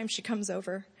every time she comes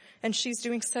over. And she's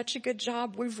doing such a good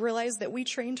job. We've realized that we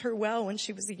trained her well when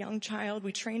she was a young child.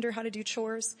 We trained her how to do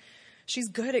chores. She's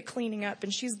good at cleaning up,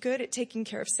 and she's good at taking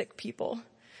care of sick people.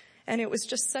 And it was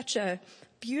just such a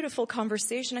beautiful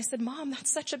conversation. I said, Mom,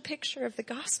 that's such a picture of the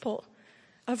gospel,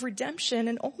 of redemption,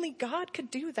 and only God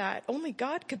could do that. Only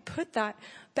God could put that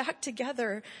back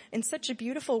together in such a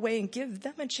beautiful way and give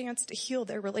them a chance to heal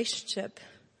their relationship.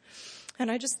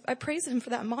 And I praise him for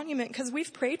that monument, because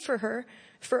we've prayed for her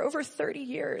for over 30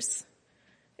 years.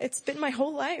 It's been my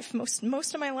whole life,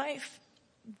 most of my life,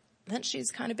 that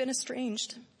she's kind of been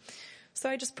estranged. So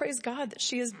I just praise God that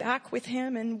she is back with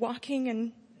him and walking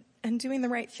and doing the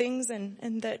right things,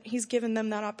 and that he's given them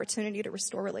that opportunity to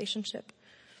restore relationship.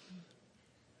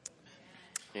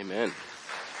 Amen.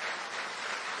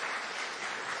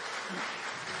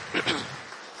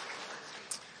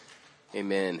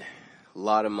 Amen. A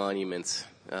lot of monuments.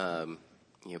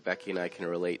 Becky and I can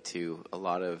relate to a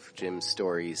lot of Jim's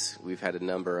stories. We've had a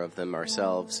number of them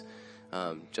ourselves,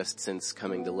 just since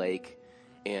coming to Lake,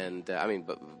 and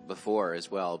but before as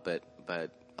well. But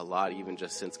a lot even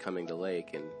just since coming to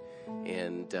Lake, and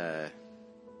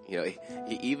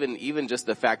even just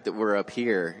the fact that we're up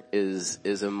here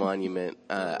is a monument.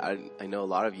 I know a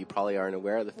lot of you probably aren't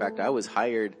aware of the fact I was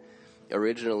hired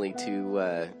originally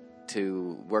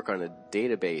to work on a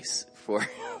database for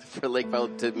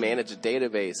Lakeville, to manage a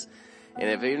database. And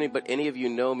if any of you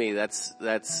know me, that's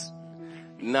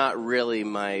not really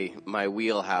my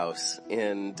wheelhouse.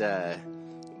 And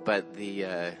but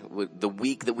the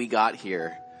week that we got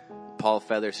here, Paul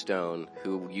Featherstone,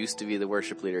 who used to be the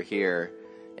worship leader here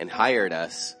and hired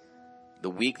us, the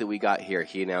week that we got here,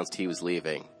 he announced he was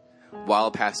leaving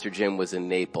while Pastor Jim was in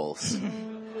Naples.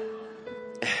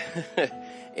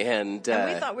 And we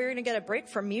thought we were going to get a break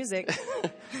from music.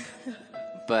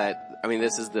 But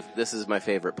this is my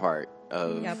favorite part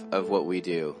of what we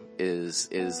do is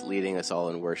leading us all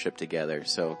in worship together.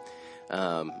 So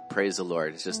praise the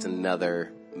Lord. It's just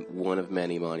another one of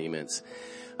many monuments.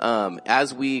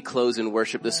 As we close in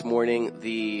worship this morning,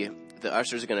 the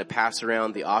ushers are going to pass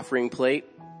around the offering plate.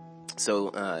 So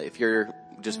if you're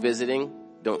just visiting,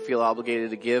 don't feel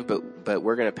obligated to give, but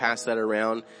we're going to pass that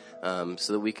around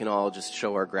so that we can all just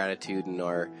show our gratitude and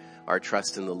our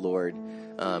trust in the Lord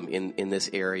in this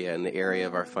area, in the area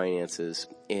of our finances.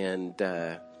 And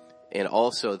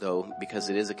also, though, because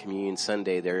it is a Communion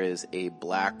Sunday, there is a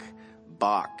black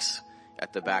box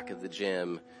at the back of the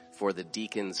gym for the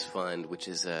Deacons Fund, which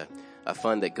is a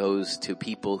fund that goes to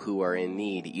people who are in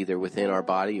need, either within our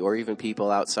body or even people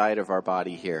outside of our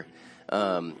body here,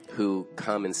 who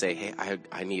come and say, hey,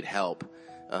 I need help.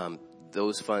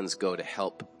 Those funds go to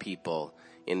help people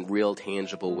in real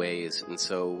tangible ways. And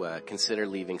so consider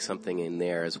leaving something in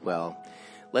there as well.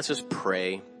 Let's just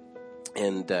pray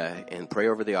and pray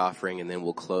over the offering, and then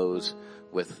we'll close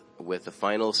with with a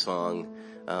final song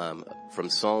from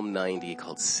Psalm 90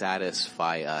 called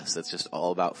Satisfy Us. That's just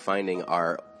all about finding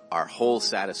our whole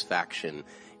satisfaction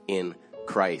in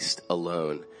Christ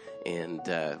alone, and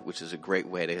which is a great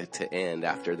way to end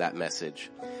after that message.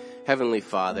 Heavenly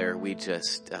Father, we do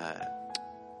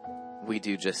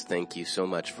just thank you so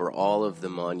much for all of the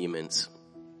monuments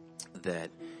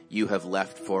that you have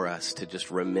left for us to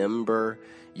just remember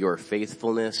your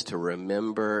faithfulness, to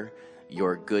remember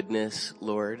your goodness,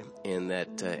 Lord, and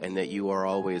that you are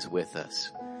always with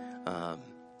us,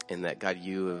 and that God,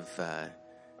 you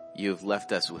have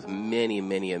left us with many,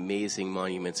 many amazing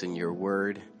monuments in your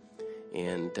word,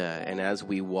 and as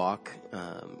we walk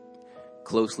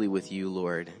closely with you,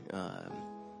 Lord,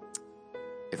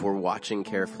 if we're watching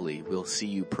carefully, we'll see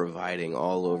you providing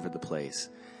all over the place.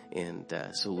 And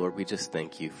so, Lord, we just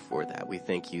thank you for that. We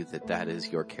thank you that is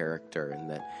your character,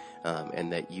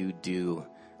 and that you do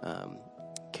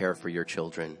care for your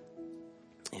children.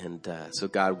 And so,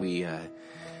 God, we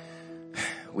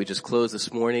just close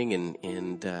this morning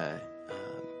and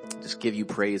just give you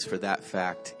praise for that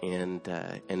fact, and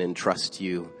entrust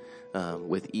you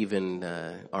with even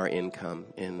our income.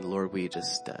 And Lord, we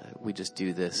just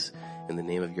do this in the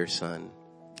name of your Son.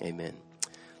 Amen.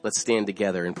 Let's stand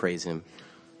together and praise him.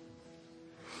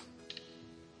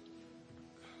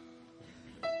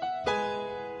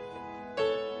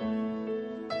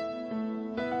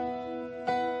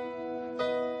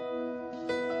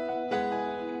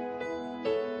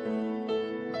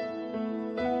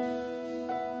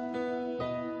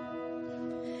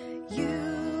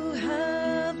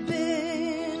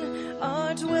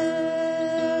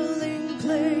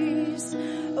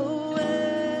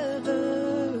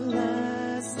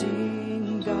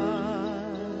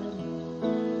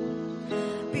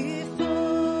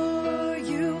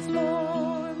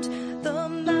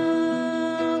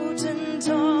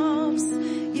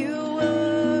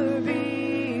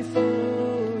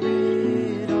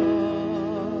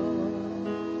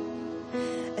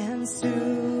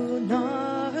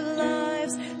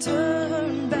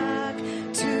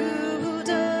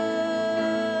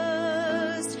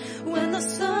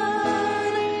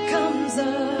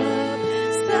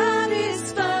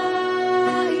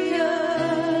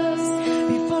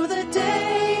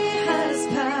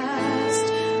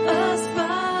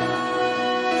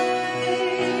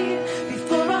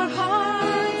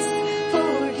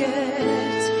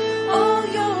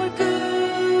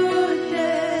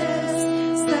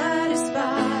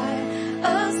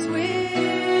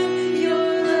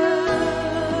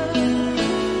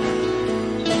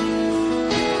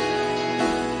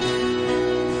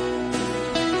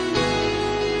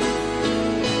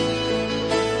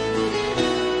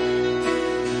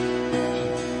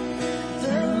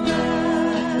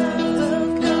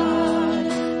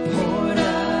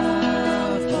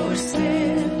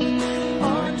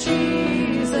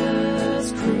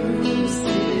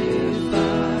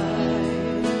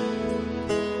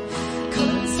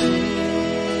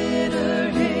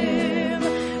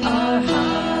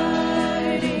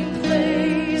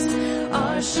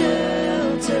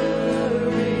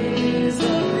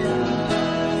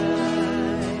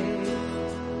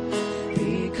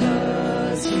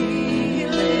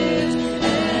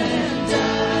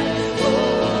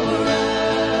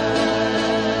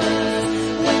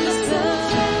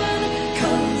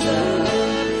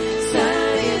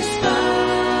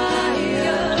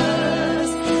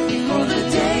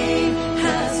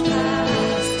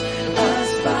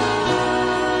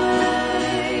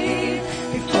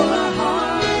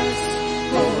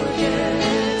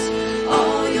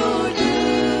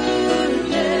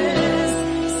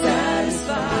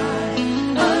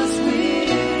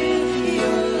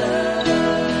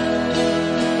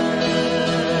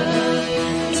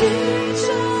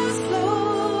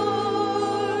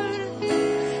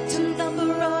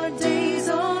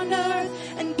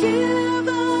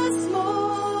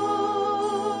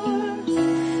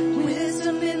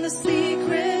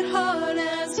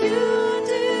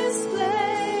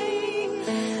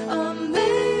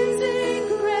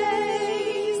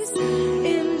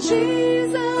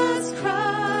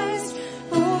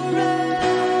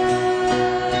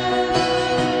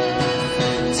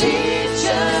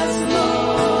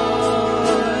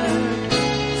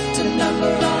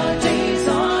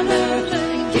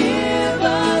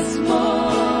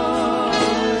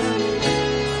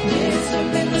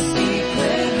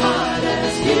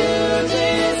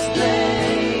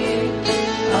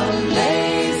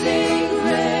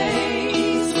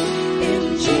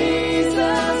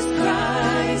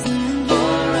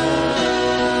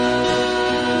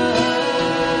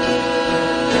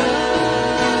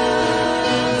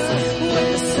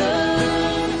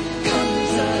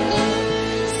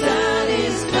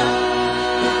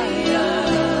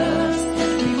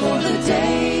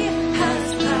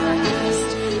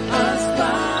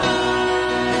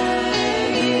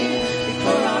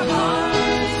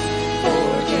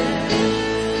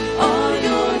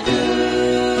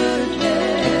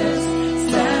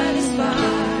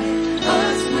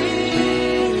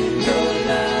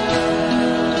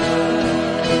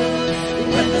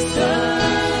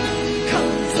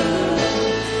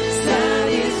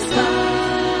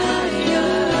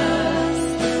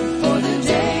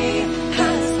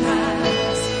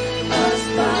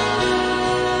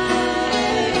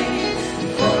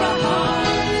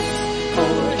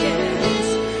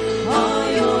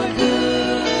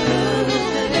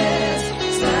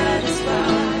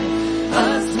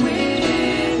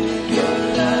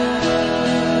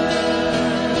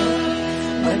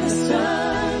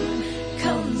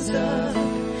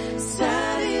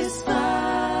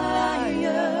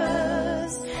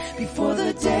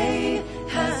 day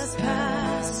has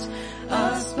passed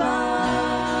us by.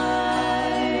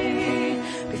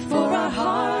 Before our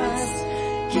hearts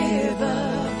give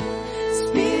up,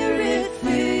 Spirit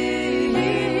fill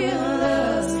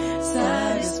us,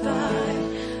 satisfy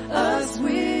us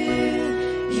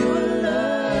with your love,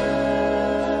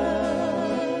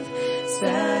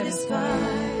 satisfy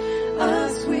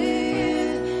us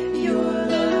with your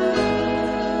love.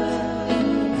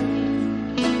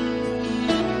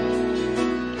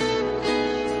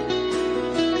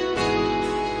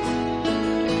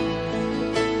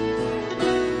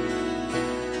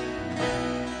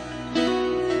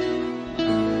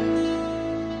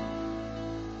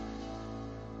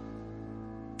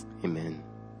 Amen.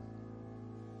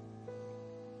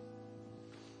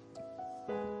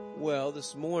 Well,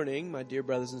 this morning, my dear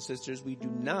brothers and sisters, we do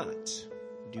not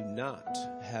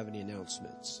have any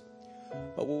announcements.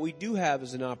 But what we do have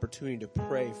is an opportunity to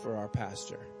pray for our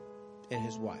pastor and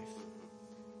his wife.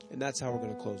 And that's how we're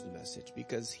going to close the message,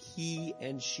 because he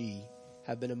and she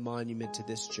have been a monument to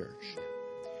this church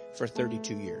for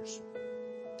 32 years.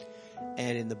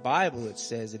 And in the Bible, it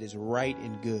says it is right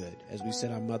and good, as we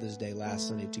said on Mother's Day last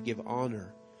Sunday, to give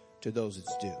honor to those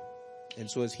it's due. And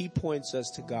so as he points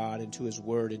us to God and to his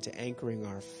word and to anchoring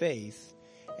our faith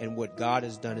and what God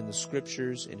has done in the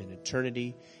scriptures and in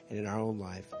eternity and in our own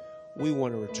life, we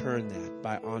want to return that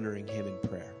by honoring him in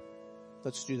prayer.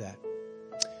 Let's do that.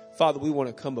 Father, we want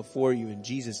to come before you in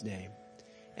Jesus' name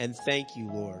and thank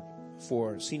you, Lord,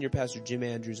 for Senior Pastor Jim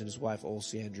Andrews and his wife,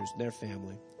 Olsie Andrews, and their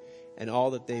family, and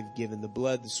all that they've given, the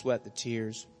blood, the sweat, the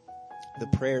tears, the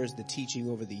prayers, the teaching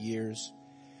over the years,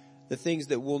 the things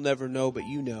that we'll never know but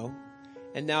you know.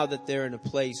 And now that they're in a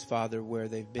place, Father, where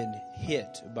they've been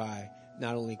hit by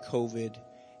not only COVID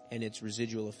and its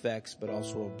residual effects, but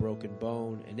also a broken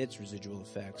bone and its residual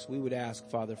effects, we would ask,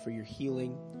 Father, for your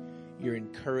healing, your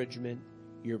encouragement,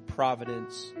 your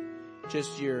providence,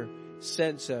 just your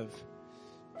sense of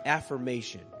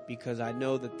affirmation, because I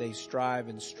know that they strive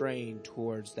and strain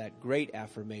towards that great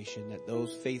affirmation that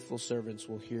those faithful servants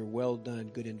will hear, well done,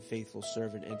 good and faithful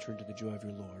servant, enter into the joy of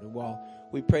your Lord. And while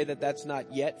we pray that that's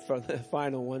not yet from the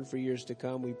final one for years to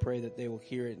come, we pray that they will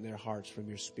hear it in their hearts from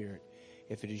your Spirit,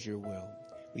 if it is your will.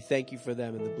 We thank you for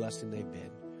them and the blessing they've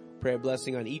been. Pray a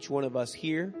blessing on each one of us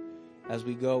here as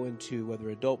we go into whether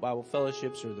adult Bible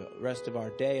fellowships or the rest of our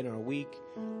day and our week.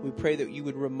 We pray that you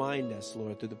would remind us,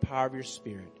 Lord, through the power of your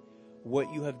Spirit,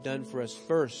 what you have done for us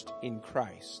first in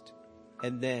Christ,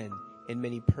 and then in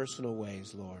many personal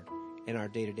ways, Lord, in our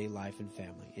day-to-day life and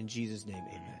family. In Jesus' name,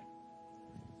 amen.